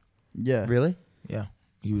remembered? Yeah. Really? Yeah.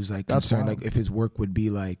 He was like That's concerned wild. like if his work would be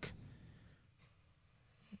like,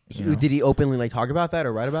 you know. Did he openly like talk about that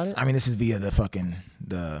or write about it? I mean, this is via the fucking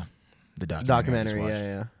the documentary. I just watched.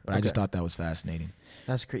 Yeah. But I just thought that was fascinating.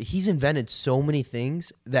 That's crazy. He's invented so many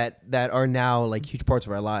things that are now like huge parts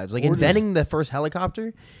of our lives. Like Or just- inventing the first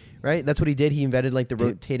helicopter, right? That's what he did. He invented like the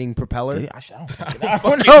rotating propeller. I don't fucking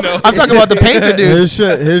know. know. I'm talking about the painter, dude.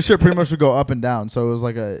 His shit pretty much would go up and down. So it was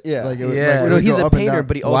like a Yeah. like it would, Yeah. like, it No, would he's go a up and painter, down.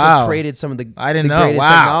 but he also Wow. created some of the I didn't the know. greatest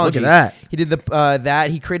Wow, look at technologies. that. He did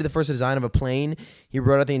that. He created the first design of a plane. He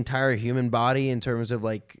wrote out the entire human body in terms of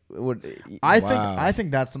like what I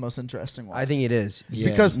think that's the most interesting one. I think it is. Yeah.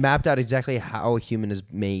 Because Mapped out exactly how a human is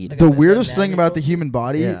made. Like the Is that weirdest thing about the manual? human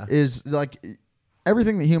body Yeah. is like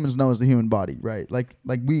everything that humans know is the human body, right? Like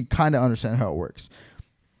we kind of understand how it works.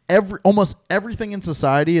 Almost everything in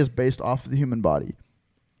society is based off of the human body,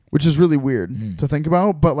 which is really weird to think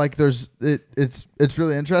about. But like, it's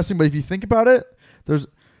really interesting. But if you think about it, there's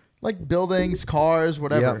like buildings, cars,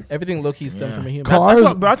 whatever. everything low key stemmed Yeah. from a human. Car-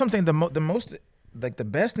 That's what I'm saying. The most like the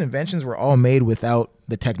best inventions were all made without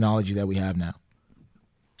the technology that we have now.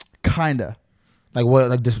 Kinda. Like what?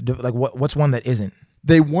 Like this? Like what's one that isn't?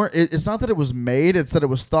 They weren't. It's not that it was made; it's that it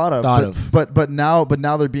was thought of. But now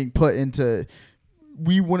they're being put into.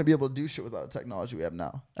 We wouldn't be able to do shit without the technology we have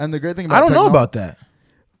now. And the great thing about I don't know technol- about that.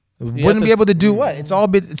 Wouldn't be able to do what? It's all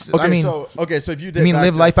bit. It's. Okay, I mean, so if you did I mean, back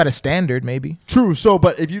live to- life at a standard, maybe. True. So,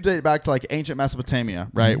 but if you date back to like ancient Mesopotamia,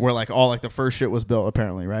 right, where like all like the first shit was built,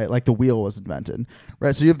 apparently, right, like the wheel was invented,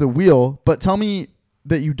 right. So you have the wheel, but tell me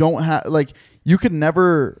that you don't have like you could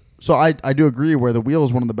never. So I do agree where the wheel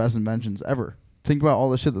is one of the best inventions ever. Think about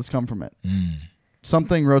all the shit that's come from it.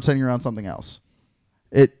 Something rotating around something else.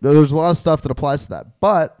 There's a lot of stuff that applies to that,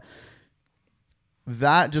 but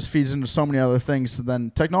that just feeds into so many other things. So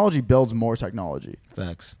then technology builds more technology.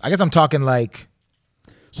 Facts. I guess I'm talking like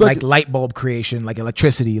So like light bulb creation, like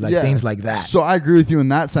electricity, like Yeah. things like that. So I agree with you in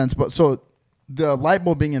that sense. But so the light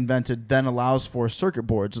bulb being invented then allows for circuit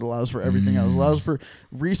boards. It allows for everything else. It allows for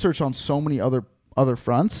research on so many other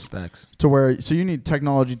fronts Facts. to where so you need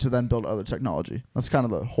technology to then build other technology. That's kind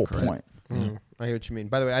of the whole point. I hear what you mean.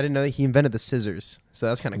 By the way, I didn't know that he invented the scissors, so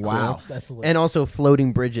that's kind of Wow. cool. That's lit. And also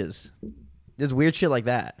floating bridges. There's weird shit like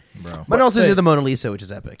that. Bro. But also Wait. did the Mona Lisa, which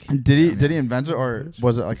is epic. Did he invent it or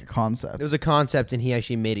was it like a concept? It was a concept, and he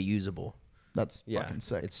actually made it usable. That's fucking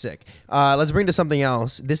sick. It's sick. Let's bring to something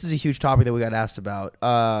else. This is a huge topic that we got asked about.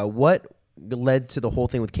 What led to the whole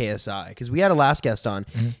thing with KSI? Because we had a last guest on.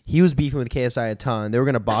 He was beefing with KSI a ton. They were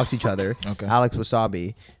going to box each other. Okay. Alex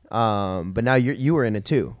Wasabi. But now you were in it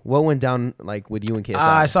too. What went down like with you and KSI?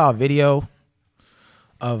 I saw a video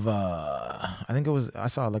of I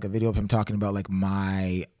saw like a video of him talking about like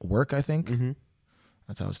my work, I think.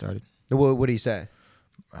 That's how it started. What did he say?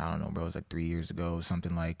 I don't know, bro. It was like 3 years ago.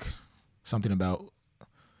 Something about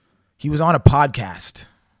he was on a podcast.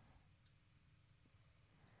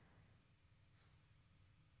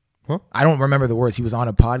 Huh? I don't remember the words. He was on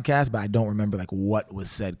a podcast, but I don't remember like what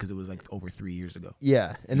was said because it was like over 3 years ago.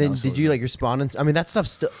 Yeah. And You then know, so did you like respond? I mean, that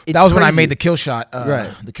stuff's still. It's That was when I crazy. made the Kill Shot,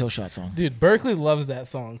 Right. the Kill Shot song. Dude, Berkeley loves that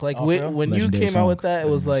song. Like Oh, when, yeah? when you Legendary came song. out with that, it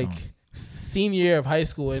was Legendary like song. senior year of high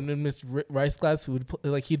school, and in Miss Rice class,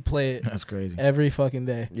 he'd play it That's crazy. every fucking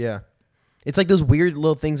day. Yeah. It's like those weird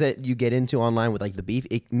little things that you get into online with like the beef.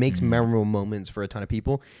 It makes memorable moments for a ton of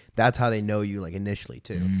people. That's how they know you like initially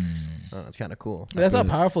too. Oh, it's kind of cool. That's how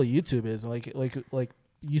powerful YouTube is. Like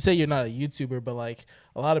you say you're not a YouTuber, but like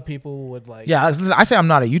a lot of people would like. Yeah, I say I'm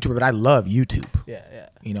not a YouTuber, but I love YouTube. Yeah, yeah.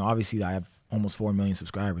 You know, obviously I have almost 4 million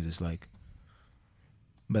subscribers. It's like,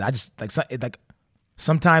 but I just like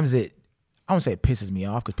sometimes I don't say it pisses me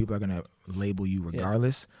off because people are gonna label you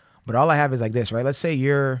regardless. But all I have is like this, right? Let's say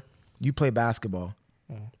you play basketball,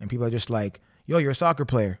 and people are just like, "Yo, you're a soccer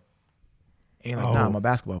player," and you're like, "Nah, I'm a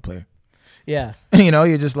basketball player." Yeah, You know,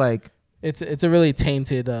 you're just like, it's a really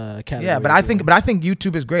tainted category. yeah. But I think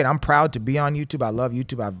YouTube is great. I'm proud to be on YouTube. I love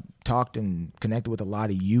YouTube. I've talked and connected with a lot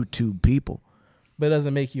of YouTube people. But it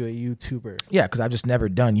doesn't make you a YouTuber. Yeah, because I've just never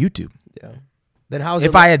done YouTube. Yeah. Then how's If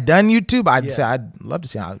it I had done YouTube, I'd Yeah. say I'd love to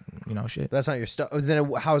see how, shit. That's not your stuff.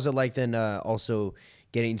 Then how's it like then also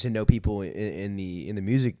getting to know people in the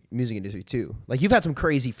music industry too? Like you've had some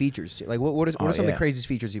crazy features too. Like what are some of the craziest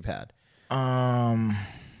features you've had?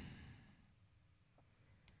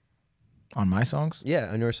 On my songs? Yeah,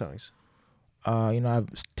 on your songs. I've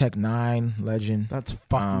Tech Nine, Legend, That's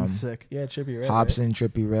fucking sick. Yeah, Trippie Redd. Hobson,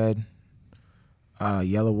 Trippie Redd,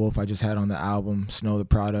 Yellow Wolf I just had on the album, Snow the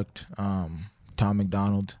Product, Tom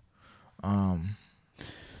McDonald.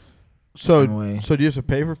 So Anyway. do you have to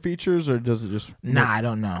pay for features or does it just Nah, I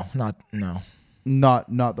don't know.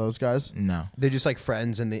 not those guys? No. They're just like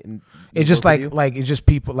friends and they. It's just work with like it's just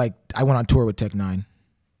people like I went on tour with Tech Nine.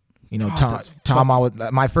 You know,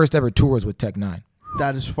 my first ever tour was with Tech Nine.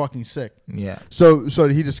 That is fucking sick. Yeah. So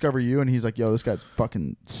did he discover you and he's like, yo, this guy's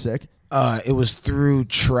fucking sick? It was through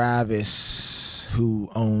Travis, who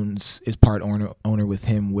is part owner with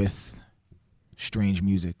him with Strange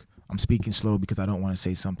Music. I'm speaking slow because I don't want to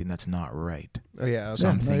say something that's not right. Oh yeah. Okay. So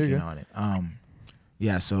I'm there you thinking go. on it.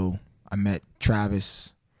 Yeah, so I met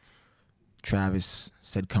Travis. Travis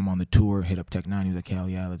said, come on the tour, hit up Tech Nine. He was like, hell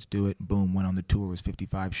yeah, let's do it. Boom, went on the tour. It was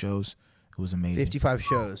 55 shows. It was amazing. 55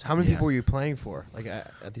 shows. How many Yeah. people were you playing for? Like at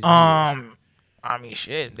these venues? I mean,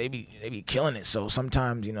 shit, they be killing it. So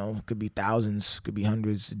sometimes, could be thousands, could be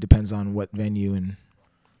hundreds. It depends on what venue and.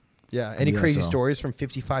 Yeah. Any Yeah, crazy so- stories from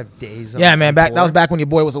 55 days? Yeah, man. That tour? was back when your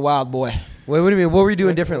boy was a wild boy. Wait, what do you mean? What were you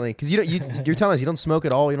doing differently? Because you're telling us you don't smoke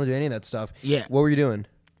at all. You don't do any of that stuff. Yeah. What were you doing?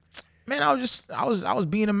 Man, I was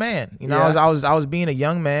being a man. Yeah. I was being a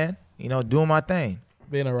young man. Doing my thing.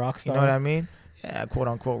 Being a rock You star. know what I mean? Yeah, quote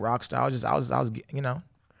unquote rock star. I was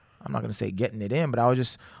I'm not gonna say getting it in, but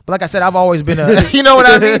but like I said, I've always been a, you know what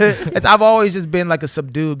I mean? I've always just been like a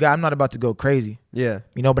subdued guy. I'm not about to go crazy, Yeah.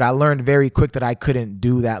 but I learned very quick that I couldn't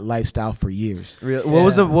do that lifestyle for years. What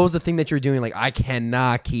was the thing that you were doing? Like I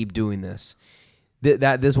cannot keep doing this.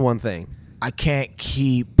 This one thing. I can't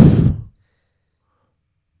keep.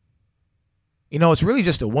 It's really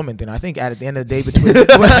just a woman thing. I think at the end of the day, between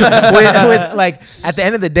like at the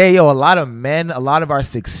end of the day, a lot of men, a lot of our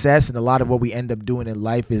success, and a lot of what we end up doing in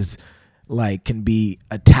life is like can be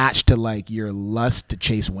attached to like your lust to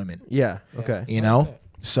chase women. Yeah. Okay.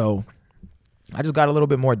 So I just got a little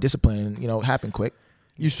bit more discipline, and it happened quick.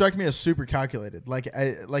 You strike me as super calculated.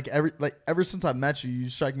 Ever since I met you, you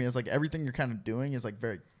strike me as like everything you're kind of doing is like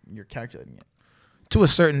you're calculating it. To a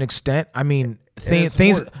certain extent, I mean, it's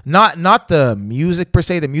things more- not the music per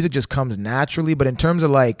se. The music just comes naturally, but in terms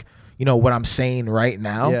of like what I'm saying right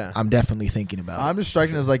now, Yeah. I'm definitely thinking about it. I'm just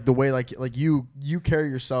striking as like the way like you carry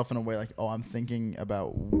yourself in a way like, oh, I'm thinking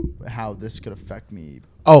about how this could affect me.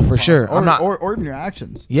 Oh, for sure. Or, I'm not. or even your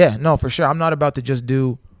actions. Yeah, no, for sure. I'm not about to just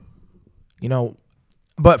do,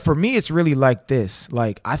 but for me, it's really like this.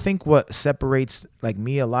 Like, I think what separates like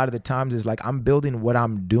me a lot of the times is like I'm building what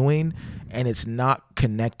I'm doing and it's not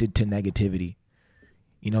connected to negativity.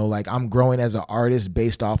 Like I'm growing as an artist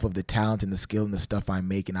based off of the talent and the skill and the stuff I'm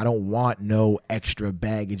making. I don't want no extra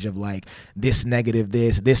baggage of like this negative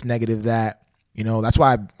this negative that. That's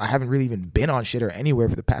why I haven't really even been on shit or anywhere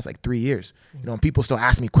for the past like 3 years. And people still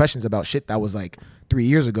ask me questions about shit that was like 3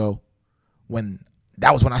 years ago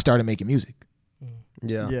that was when I started making music.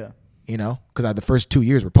 Yeah. Yeah. Because the first 2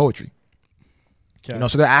 years were poetry. Okay.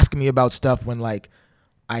 So they're asking me about stuff when like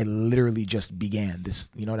I literally just began this.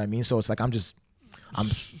 You know what I mean? So it's like I'm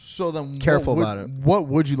So then Careful what about it. What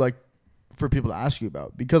would you like for people to ask you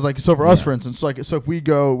about? Because like, so for us, for instance, like, so if we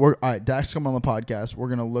go, all right, Dax come on the podcast, we're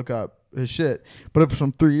going to look up his shit. But if it's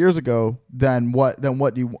from 3 years ago, then what do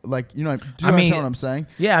you like, do you understand what I'm saying?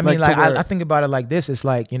 Yeah, I mean, Like, like to where- I think about it like this. It's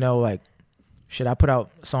like, like, shit, I put out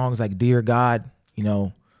songs like Dear God,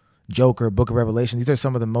 Joker, Book of Revelation. These are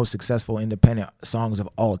some of the most successful independent songs of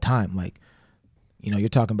all time. Like, you're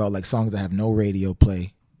talking about like songs that have no radio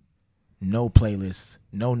play, no playlists,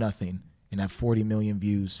 no nothing, and have 40 million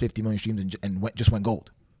views, 50 million streams, and just went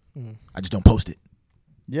gold. I just don't post it.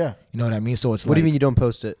 Yeah. You know what I mean? So it's What like, do you mean you don't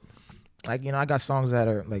post it? like, I got songs that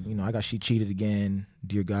are like, I got She Cheated Again,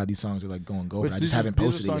 Dear God, these songs are like going gold. Which But I these just haven't these are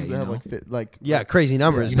posted it songs yet. that You have know? like Yeah, crazy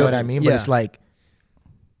numbers. You know what I mean? But it's like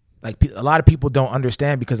a lot of people don't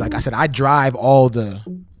understand because, like I said, I drive all the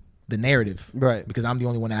narrative, Right. Because I'm the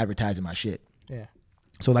only one advertising my shit. Yeah.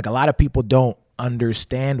 So like a lot of people don't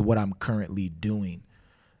understand what I'm currently doing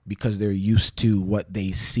because they're used to what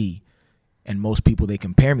they see, and most people they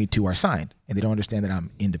compare me to are signed, and they don't understand that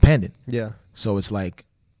I'm independent. Yeah. So it's like,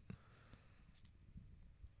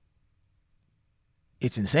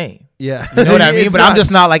 it's insane. Yeah. You know what I mean? It's But I'm nuts.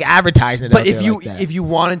 just not like advertising it. But out if there you like that. if you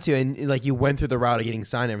wanted to, and like you went through the route of getting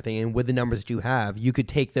signed and everything, and with the numbers that you have, you could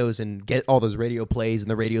take those and get all those radio plays and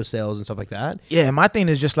the radio sales and stuff like that. Yeah, my thing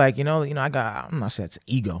is just like, I'm not saying it's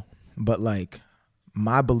ego, but like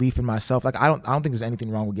my belief in myself, like I don't think there's anything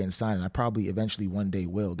wrong with getting signed, and I probably eventually one day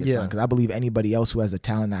will get signed, because I believe anybody else who has the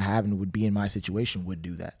talent I have and would be in my situation would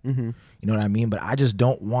do that. Mm-hmm. You know what I mean? But I just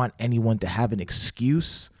don't want anyone to have an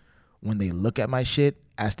excuse when they look at my shit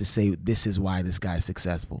as to say this is why this guy's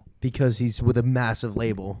successful. Because he's with a massive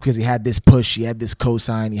label. Because he had this push, he had this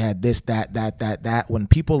cosign, he had this, that. When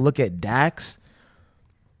people look at Dax,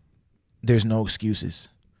 there's no excuses.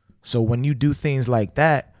 So when you do things like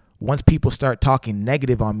that, once people start talking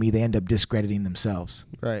negative on me, they end up discrediting themselves.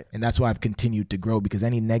 Right. And that's why I've continued to grow, because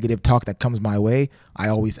any negative talk that comes my way, I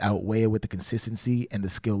always outweigh it with the consistency and the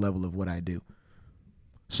skill level of what I do.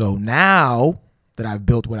 So now that I've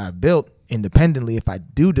built what I've built independently, if I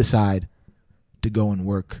do decide to go and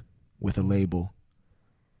work with a label,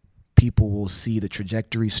 people will see the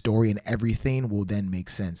trajectory, story, and everything will then make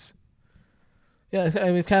sense. Yeah, I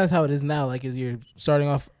mean, it's kind of how it is now. Like, is you're starting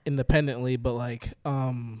off independently, but like,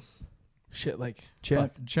 shit, like,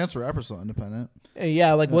 Chance the Rapper's still independent.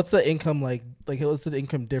 yeah, like, what's the income like? Like, what's the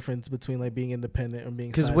income difference between like being independent and being?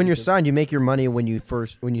 Because when you're signed, you make your money when you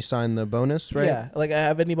sign the bonus, right? Yeah, like,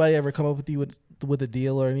 have anybody ever come up with you with a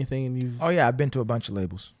deal or anything? And you've Oh yeah, I've been to a bunch of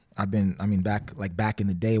labels. Back in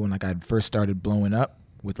the day when like I first started blowing up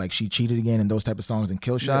with like She Cheated Again and those type of songs and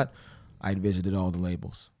Kill Shot, I'd visited all the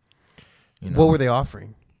labels. You know? What were they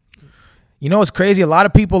offering? You know, it's crazy. A lot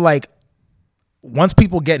of people, like, once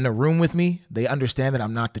people get in a room with me, they understand that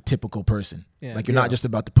I'm not the typical person. Yeah. Like, you're not just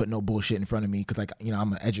about to put no bullshit in front of me because, like,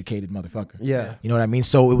 I'm an educated motherfucker. Yeah. You know what I mean?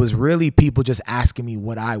 So it was really people just asking me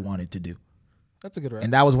what I wanted to do. that's a good rap.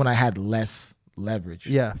 And that was when I had less leverage.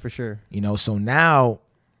 Yeah, for sure. You know, so now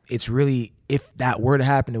it's really, if that were to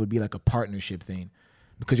happen, it would be like a partnership thing,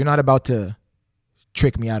 because you're not about to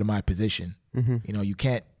trick me out of my position. Mm-hmm. You know, you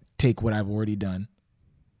can't take what I've already done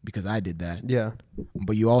because I did that. Yeah.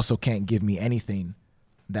 But you also can't give me anything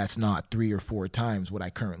that's not 3 or 4 times what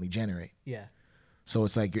I currently generate. Yeah. So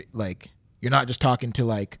it's like you're not just talking to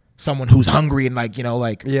like someone who's hungry and like,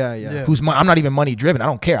 Yeah. who's I'm not even money driven. I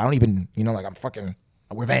don't care. I don't even, like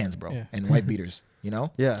I wear Vans, bro, Yeah. and white beaters,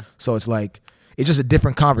 Yeah. So it's like, it's just a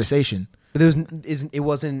different conversation. But it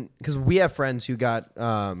wasn't, because we have friends who got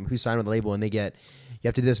who signed with the label, and you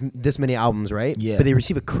have to do this many albums, right? Yeah. But they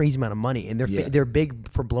receive a crazy amount of money, and Yeah. they're big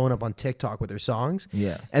for blowing up on TikTok with their songs.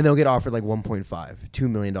 Yeah. And they'll get offered like $1.5, $2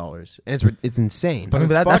 million, and it's insane. I mean,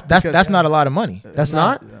 it's but fucked that's because- not a lot of money. That's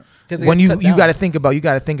not. When you got to think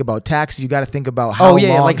about taxes, you got to think about how Oh,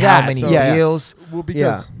 yeah, long, like how that. many So- Yeah. deals. Well,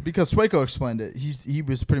 because Swaco explained it, he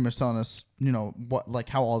was pretty much telling us, what, like,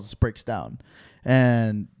 how all this breaks down,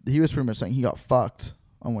 and he was pretty much saying he got fucked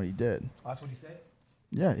on what he did. That's what he said.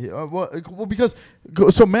 Yeah,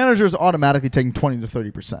 because managers automatically taking 20 to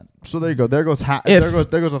 30%. So there you go. There goes half. If-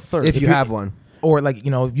 There goes a third. If you have one. Or like,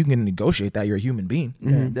 if you can negotiate that, you're a human being.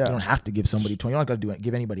 Mhm. Yeah. You don't have to give somebody 20. You don't got to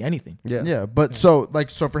give anybody anything. Yeah. Yeah, but so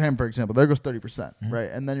for him, for example, there goes 30%, right?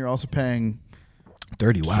 And then you're also paying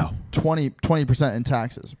 30. Wow. 20% in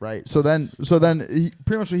taxes, right? So then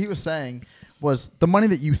pretty much what he was saying was the money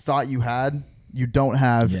that you thought you had, you don't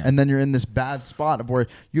have, Yeah. and then you're in this bad spot of where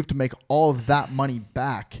you have to make all of that money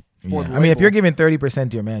back. For Yeah. the I mean, if label. you're giving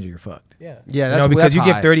 30% to your manager, you're fucked. Yeah. Yeah. You That's know, because that's you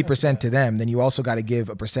give high. 30% to them, then you also got to give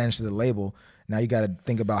a percentage to the label. Now you got to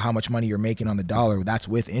think about how much money you're making on the dollar. That's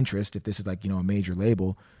with interest if this is like, a major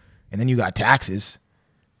label. And then you got taxes.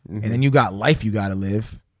 And then you got life you got to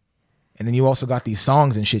live. And then you also got these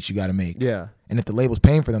songs and shit you got to make. Yeah. And if the label's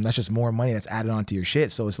paying for them, that's just more money that's added onto your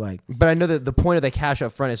shit. So it's like, But I know that the point of the cash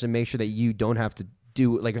up front is to make sure that you don't have to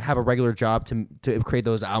have a regular job to create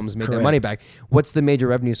those albums, make their Correct. money back. What's the major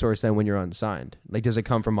revenue source then when you're unsigned? Like, does it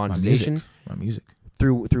come from my monetization? music.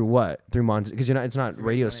 Through what? Through because it's not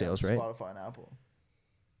radio sales, right? Spotify and Apple.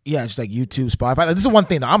 Yeah, it's just like YouTube, Spotify. Like, this is one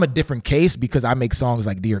thing though. I'm a different case because I make songs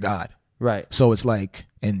like Dear God. Right. So it's like,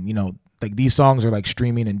 and like these songs are like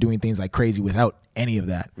streaming and doing things like crazy without any of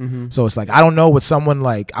that. So it's like, I don't know what someone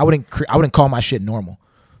like, I wouldn't call my shit normal.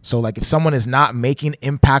 So like if someone is not making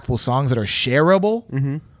impactful songs that are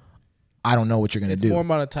shareable, I don't know what you're gonna It's do. more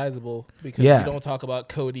monetizable because Yeah. you don't talk about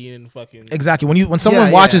Cody and fucking Exactly. When someone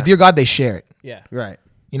Yeah, watches yeah. Dear God, they share it. yeah. Right.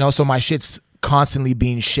 You know, so my shit's constantly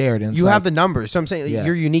being shared, and it's You like, have the numbers. So I'm saying like, Yeah.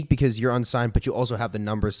 you're unique because you're unsigned, but you also have the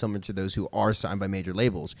numbers similar to those who are signed by major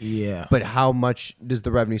labels. yeah. But how much does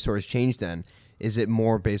the revenue source change then? Is it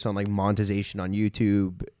more based on like monetization on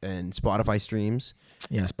YouTube and Spotify streams?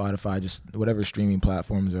 Yeah, Spotify, just whatever streaming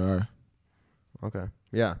platforms there are. Okay.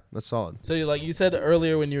 Yeah, that's solid. So like you said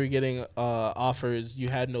earlier, when you were getting offers, you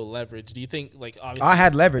had no leverage. Do you think like obviously I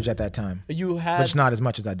had leverage at that time, you but had it's not as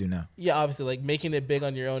much as I do now. yeah obviously like making it big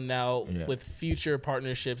on your own now Yeah. with future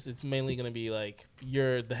partnerships? It's mainly going to be like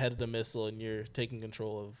you're the head of the missile and you're taking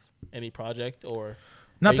control of any project, or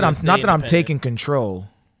Not are you that gonna I'm stay not that I'm independent? taking control.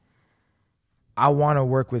 I want to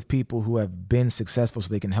work with people who have been successful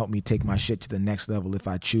so they can help me take my shit to the next level if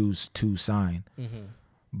I choose to sign.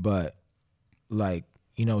 But like,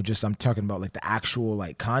 you know, just I'm talking about like the actual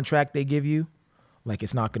like contract they give you, like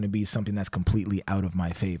it's not going to be something that's completely out of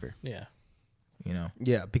my favor, Yeah. you know.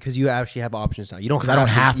 Yeah, because you actually have options now. You don't. 'Cause I don't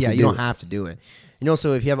have to Yeah, you do don't it. have to do it. And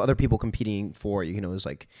also, if you have other people competing for it, you can always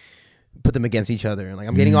like put them against each other. And like,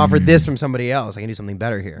 I'm getting offered this from somebody else. I can do something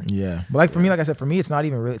better here. Yeah. But like for me, like I said, for me, it's not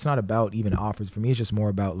even really, it's not about even offers. For me, it's just more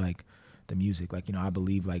about like the music. Like, you know, I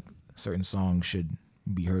believe like certain songs should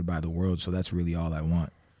be heard by the world. So that's really all I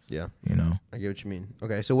want, Yeah, you know? I get what you mean.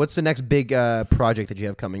 Okay, so what's the next big project that you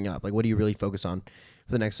have coming up? Like, what do you really focus on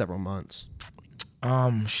for the next several months?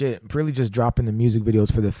 Shit, really just dropping the music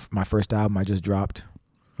videos for my first album I just dropped.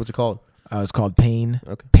 What's it called? It's called Pain,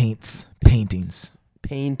 Okay. Paints, Paintings.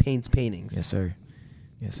 Pain Paints Paintings. Yes, sir.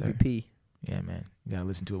 Yes, sir. P. Yeah, man. You gotta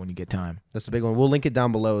listen to it when you get time. That's the big one. We'll link it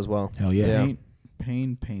down below as well. Hell yeah. Yeah.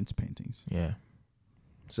 Pain paints paintings. Yeah.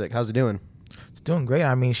 Sick. How's it doing? It's doing great.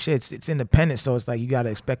 I mean, shit, it's independent, so it's like you gotta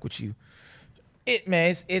expect what you.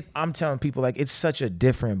 It's. I'm telling people like it's such a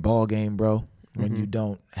different ball game, bro. When you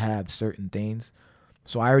don't have certain things,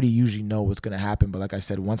 so I already usually know what's gonna happen. But like I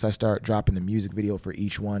said, once I start dropping the music video for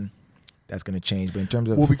each one, that's gonna change. But in terms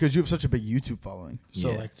of Well, because you have such a big YouTube following, so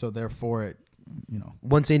Yeah. so therefore it, you know.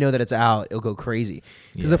 Once they know that it's out, it'll go crazy.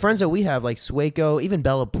 Because Yeah. the friends that we have, like Swaco, even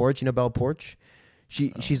Bella Porch, you know Bella Porch?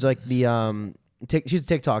 She's like the she's a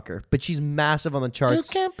TikToker, but she's massive on the charts.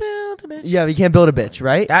 can't build a bitch. Yeah, you can't build a bitch,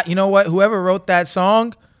 right? That, you know what? Whoever wrote that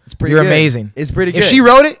song, It's pretty you're good. amazing. It's pretty good. If she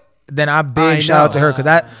wrote it, then I big I shout out to know. her because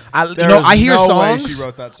There I is hear no way songs. she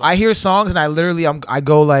wrote that song. I hear songs and I literally I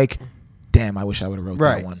go like, damn, I wish I would have wrote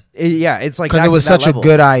right. that one Yeah, it's like because that, it was that such level. a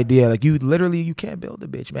good idea. Like you can't build a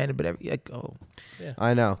bitch, man. But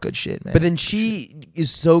I know. good shit, man. But then she is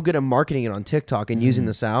so good at marketing it on TikTok and using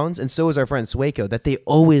the sounds, and so is our friend Swaco, that they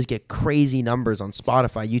always get crazy numbers on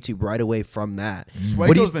Spotify, YouTube right away from that. What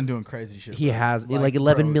do Swaco's you, been doing crazy shit. he bro. has like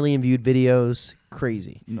 11 bro, million viewed videos,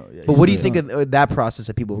 crazy. No, yeah, But he's what do you been think of that process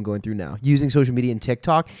that people have been going through now, using social media and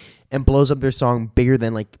TikTok, and blows up their song bigger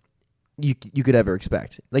than like you could ever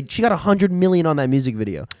expect? Like she got 100 million on that music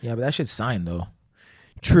video. yeah, but that shit's signed though.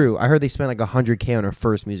 True, I heard they spent like 100K on her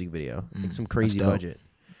first music video, like some crazy dope. budget.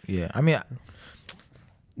 Yeah, I mean,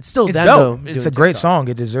 It's still it's them, dope. though, It's doing a great TikTok. song.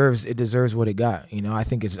 It deserves what it got. You know, I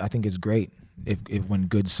think it's great if when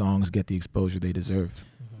good songs get the exposure they deserve.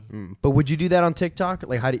 But would you do that on TikTok?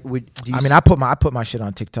 Like, how do you? I mean, I put my shit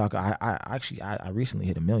on TikTok. I recently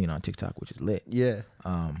hit 1 million on TikTok, which is lit. yeah,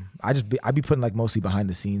 I be putting like mostly behind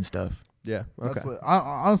the scenes stuff. yeah, okay. That's lit.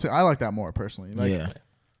 Honestly, I like that more personally. Like, Yeah,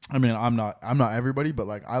 I mean, I'm not everybody, but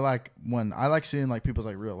like I like seeing like people's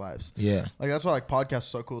like real lives. yeah, Like that's why like podcasts are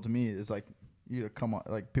so cool to me. Is like you come on,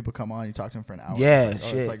 like people come on, you talk to them for an hour. Yeah, It's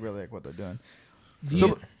like, shit. it's like really like what they're doing.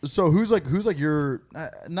 Yeah. So who's like your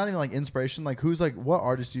not even like inspiration? Like who's like what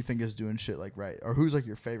artist do you think is doing shit like right, or who's like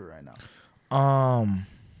your favorite right now?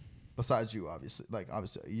 Besides you, obviously,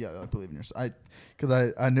 you gotta like, believe in yourself.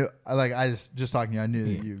 Because I knew, I just talking to you, I knew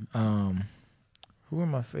that you. Who are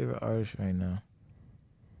my favorite artists right now?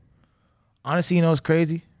 Honestly, you know, it's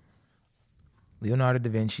crazy. Leonardo da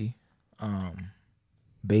Vinci,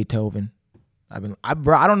 Beethoven. I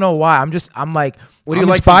don't know why. I'm like, What do you I'm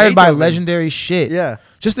like from inspired by Beethoven? legendary shit. Yeah.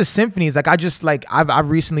 Just the symphonies. Like I've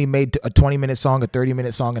recently made a 20-minute song, a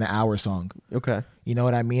 30-minute song, and an hour song. Okay. You know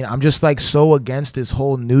what I mean? I'm just like so against this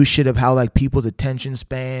whole new shit of how like people's attention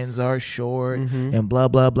spans are short and blah,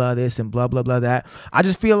 blah, blah this and blah, blah, blah that. I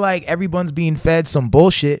just feel like everyone's being fed some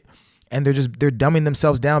bullshit and they're dumbing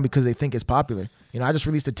themselves down because they think it's popular. You know, I just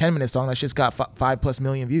released a 10-minute song that shit's got 5+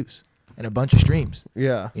 million views and a bunch of streams.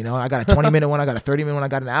 Yeah. You know, I got a 20-minute one, I got a 30-minute one, I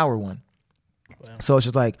got an hour one. Wow. So it's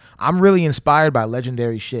just like, I'm really inspired by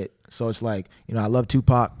legendary shit. So it's like, you know, I love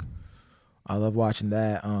Tupac. I love watching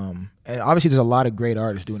that. And obviously there's a lot of great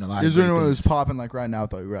artists doing a lot Is of there great anyone things. who's popping like right now?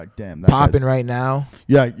 Though you're like, damn, that Popping guy's- right now.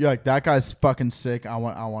 Yeah, you're like that guy's fucking sick. I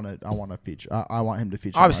want to feature. I want him to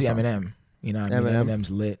feature. Obviously my song. Eminem. You know what I mean? Eminem. Eminem's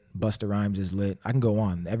lit. Busta Rhymes is lit. I can go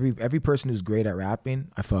on. Every person who's great at rapping,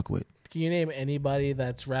 I fuck with. Can you name anybody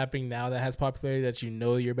that's rapping now that has popularity that you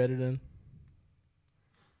know you're better than?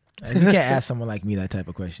 And you can't ask someone like me that type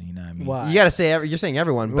of question. You know what I mean? Why? You gotta say you're saying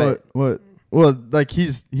everyone, but Well, like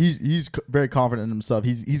he's very confident in himself.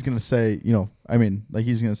 He's gonna say, you know, I mean, like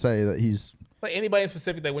he's gonna say that he's Like anybody in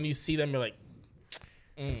specific that when you see them, you're like,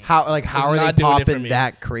 how are It's they not doing it for popping me.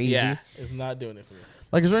 that crazy? yeah, it's not doing it for me.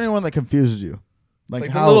 like, is there anyone that confuses you? Like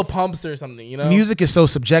how the little pumps or something, you know? Music is so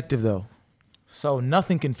subjective though. So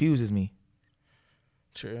nothing confuses me.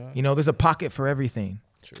 True. You know, there's a pocket for everything.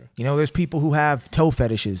 True. You know, there's people who have toe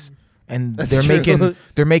fetishes and That's they're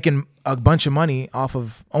true. making a bunch of money off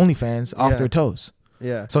of OnlyFans off Yeah. their toes.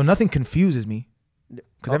 Yeah. So nothing confuses me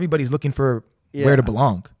because everybody's looking for Yeah. where to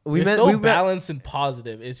belong. We're so balanced and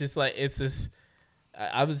positive. It's just like it's just.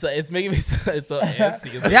 I was like, it's making me it's so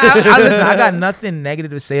antsy. It's like- Yeah, I listen. I got nothing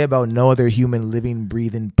negative to say about no other human, living,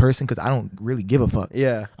 breathing person because I don't really give a fuck.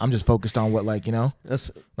 Yeah. I'm just focused on what, like, you know, That's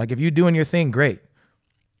like if you're doing your thing, great.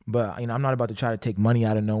 But you know, I'm not about to try to take money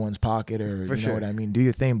out of no one's pocket or For you sure. know what I mean. Do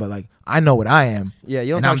your thing, but like I know what I am. yeah.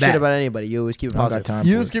 You don't And talk I'm shit that. about anybody. You always keep it I don't got positive. time.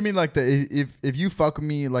 you for just it. give me like the if you fuck with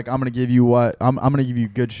me, like I'm gonna give you what I'm gonna give you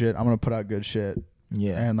good shit. I'm gonna put out good shit,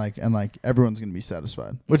 Yeah. and like everyone's gonna be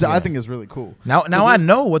satisfied, which I think is really cool. Now I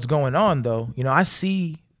know what's going on though. You know, I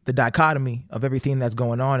see the dichotomy of everything that's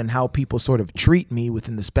going on and how people sort of treat me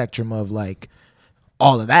within the spectrum of like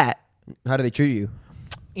all of that. How do they treat you?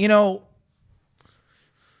 You know,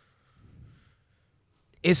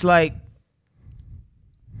 it's like,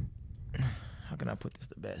 how can I put this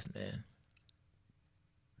the best, man?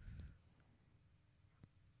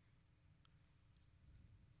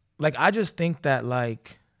 Like, I just think that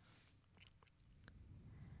like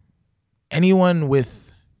anyone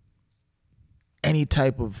with any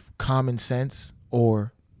type of common sense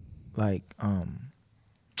or like,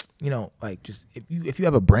 you know, like just if you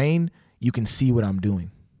have a brain, you can see what I'm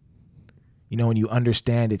doing. You know, and you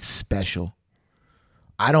understand it's special.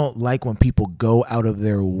 I don't like when people go out of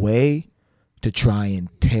their way to try and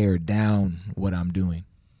tear down what I'm doing.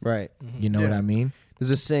 Right. You know what I mean? There's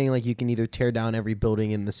this saying like you can either tear down every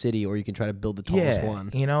building in the city or you can try to build the tallest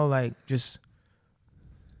one. You know, like just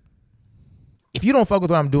if you don't fuck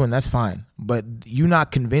with what I'm doing, that's fine. But you're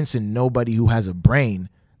not convincing nobody who has a brain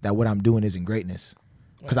that what I'm doing isn't greatness.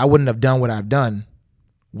 Because I wouldn't have done what I've done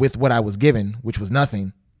with what I was given, which was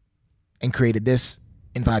nothing, and created this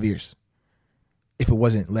in 5 years if it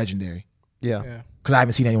wasn't legendary. Yeah. Yeah. Because I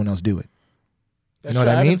haven't seen anyone else do it. That's know what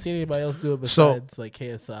true. I I mean? haven't seen anybody else do it So- besides like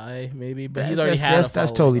KSI maybe, but he's already had that's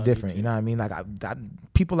a totally following on different. You YouTube. know what I mean? Like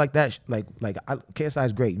people like that, KSI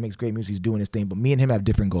is great. He makes great music. He's doing his thing. But me and him have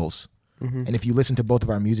different goals. Mm-hmm. And if you listen to both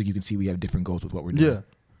of our music, you can see we have different goals with what we're doing. Yeah.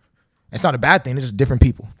 It's not a bad thing. It's just different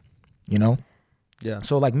people. You know? Yeah.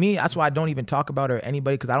 So like me, that's why I don't even talk about it or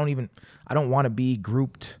anybody because I don't want to be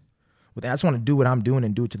grouped with that. I just want to do what I'm doing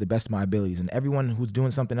and do it to the best of my abilities. And everyone who's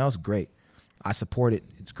doing something else, great. I support it.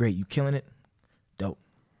 It's great. You killing it? Dope.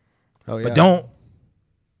 Oh yeah. But don't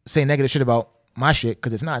say negative shit about my shit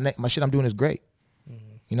because it's not. My shit I'm doing is great.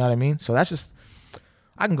 You know what I mean? So that's just.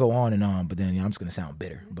 I can go on and on, but then I'm just gonna sound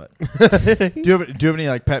bitter. But do you have any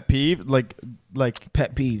like pet peeve like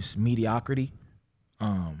pet peeves, mediocrity.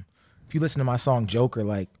 If you listen to my song Joker,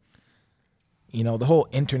 like, you know, the whole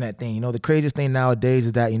internet thing. You know, the craziest thing nowadays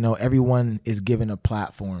is that everyone is given a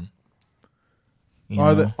platform. You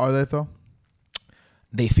are know? they though?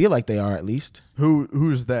 They feel like they are at least.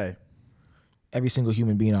 Who's they? Every single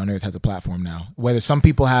human being on earth has a platform now. Whether some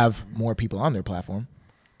people have more people on their platform,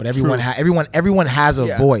 but everyone everyone has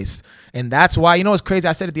a voice, and that's why it's crazy.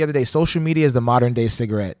 I said it the other day. Social media is the modern day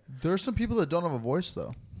cigarette. There are some people that don't have a voice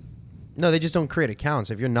though. No, they just don't create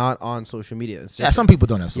accounts if you're not on social media. It's Yeah, some people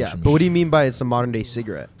don't have social yeah, media. but what do you mean by it's a modern day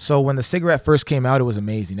cigarette? So when the cigarette first came out, it was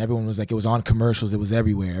amazing. Everyone was like, it was on commercials. It was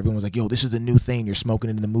everywhere. Everyone was like, yo, this is the new thing. You're smoking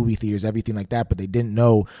it in the movie theaters, everything like that. But they didn't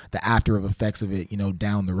know the after effects of it,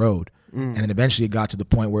 down the road. And then eventually it got to the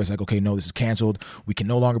point where it's like, okay, no, this is canceled. We can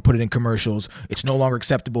no longer put it in commercials. It's no longer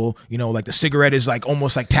acceptable. Like the cigarette is like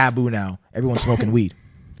almost like taboo now. Everyone's smoking weed.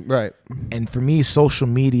 Right. And for me, social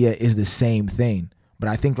media is the same thing. But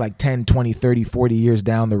I think like 10, 20, 30, 40 years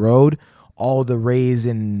down the road, all the raise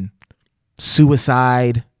in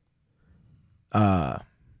suicide,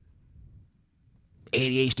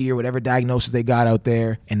 ADHD or whatever diagnosis they got out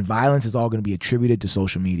there, and violence is all going to be attributed to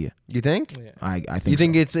social media. You think? Yeah. I think You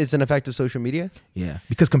think so. it's an effect of social media? Yeah.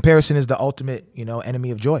 Because comparison is the ultimate, enemy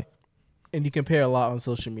of joy. and you compare a lot on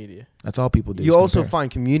social media. That's all people do. You is also compare.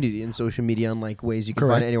 find community in social media unlike ways you can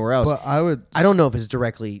Correct. find it anywhere else. But I don't know if it's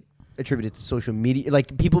directly attributed to social media.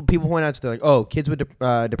 Like people point out to they're like, oh, kids with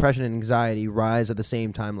depression and anxiety rise at the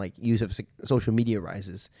same time like use of social media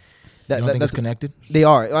rises. You don't think That's it's connected? They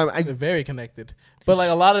are. They're very connected, but like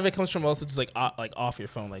a lot of it comes from also just like off your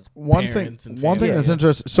phone, like one thing parents and one thing family. that's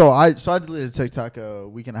interesting. So I deleted TikTok a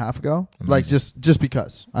week and a half ago, like just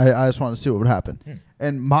because I just wanted to see what would happen.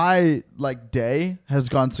 And my like day has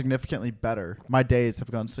gone significantly better. My days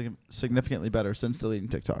have gone significantly better since deleting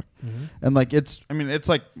TikTok. And like it's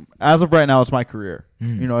like as of right now it's my career.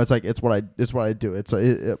 You know, it's like it's what I do. It's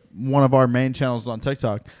one of our main channels on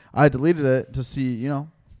TikTok. I deleted it to see, you know,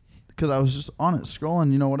 because I was just on it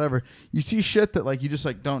scrolling, you know, whatever. You see shit that like you just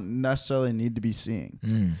like don't necessarily need to be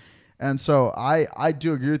seeing. And so I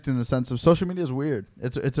do agree with you in the sense of social media is weird.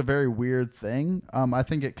 It's a very weird thing. I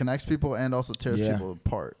think it connects people and also tears people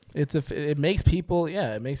apart. It makes people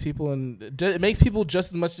it makes people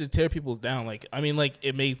just as much as it tear people down. Like I mean, like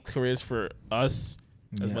it makes careers for us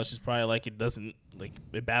as much as probably like it doesn't, like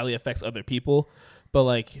it badly affects other people, but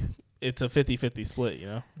like it's a 50-50 split, you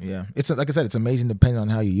know? Yeah. It's like I said, it's amazing depending on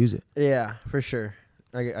how you use it. Yeah, for sure.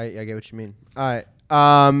 I get what you mean. All right.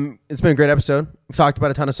 It's been a great episode. We've talked about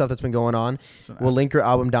a ton of stuff that's been going on. We'll link your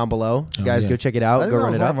album down below. You guys go check it I out. think Go that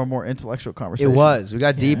run was it one up. of our more intellectual conversations. It was. We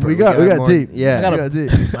got deeper. We got more, deep. Yeah. We got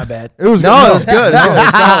deep. My bad. It was No, good. it was good. It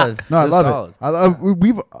was solid. No, I It was love solid. it. I love.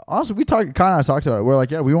 We've honestly we talked. Kind of talked about it. We're like,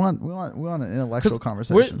 yeah, we want an intellectual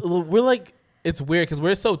conversation. We're like, it's weird because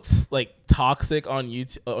we're so like toxic on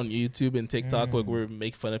YouTube and TikTok. Like we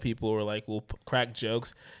make fun of people or like we'll crack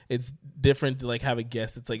jokes. It's different to like have a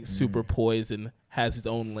guest that's like super poised and has his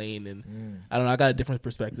own lane. And I don't know. I got a different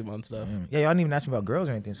perspective on stuff. Yeah, y'all didn't even ask me about girls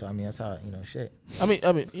or anything. So I mean, that's how shit. I mean,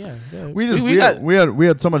 yeah. We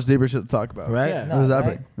had so much deeper shit to talk about. Right? Yeah. It was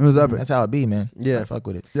epic. It was epic. That's how it be, man. Yeah. I fuck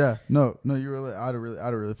with it. Yeah. No. You really. I had a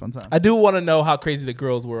really fun time. I do want to know how crazy the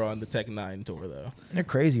girls were on the Tech 9 tour, though. They're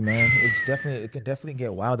crazy, man. It can definitely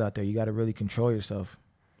get wild out there. You got to really control yourself.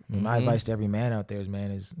 I mean, my advice to every man out there is,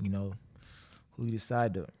 you know, who you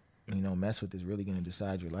decide to, you know, mess with is really going to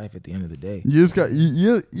decide your life at the end of the day. You just got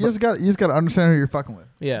to understand who you're fucking with.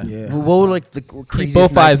 Yeah. Yeah. What would like the craziest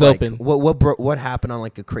both nights eyes like? open. What happened on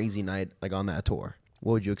like a crazy night like on that tour?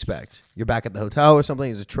 What would you expect? You're back at the hotel or something?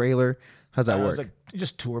 Is a trailer? How's that work? It's like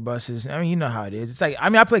just tour buses. I mean, you know how it is. It's like, I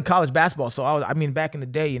mean, I played college basketball, so back in the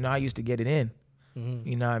day, you know, I used to get it in.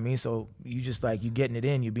 You know what I mean? So you just like, you getting it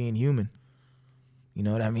in, you're being human. You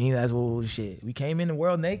know what I mean? That's what shit. We came in the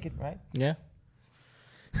world naked, right? Yeah.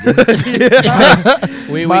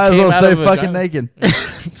 We might as well stay fucking naked.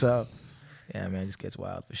 So, yeah, man, it just gets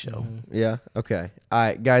wild for sure. Yeah. Okay. All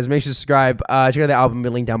right, guys, make sure to subscribe. Check out the album,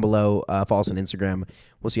 link down below. Follow us on Instagram.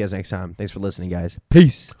 We'll see you guys next time. Thanks for listening, guys.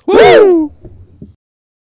 Peace. Woo!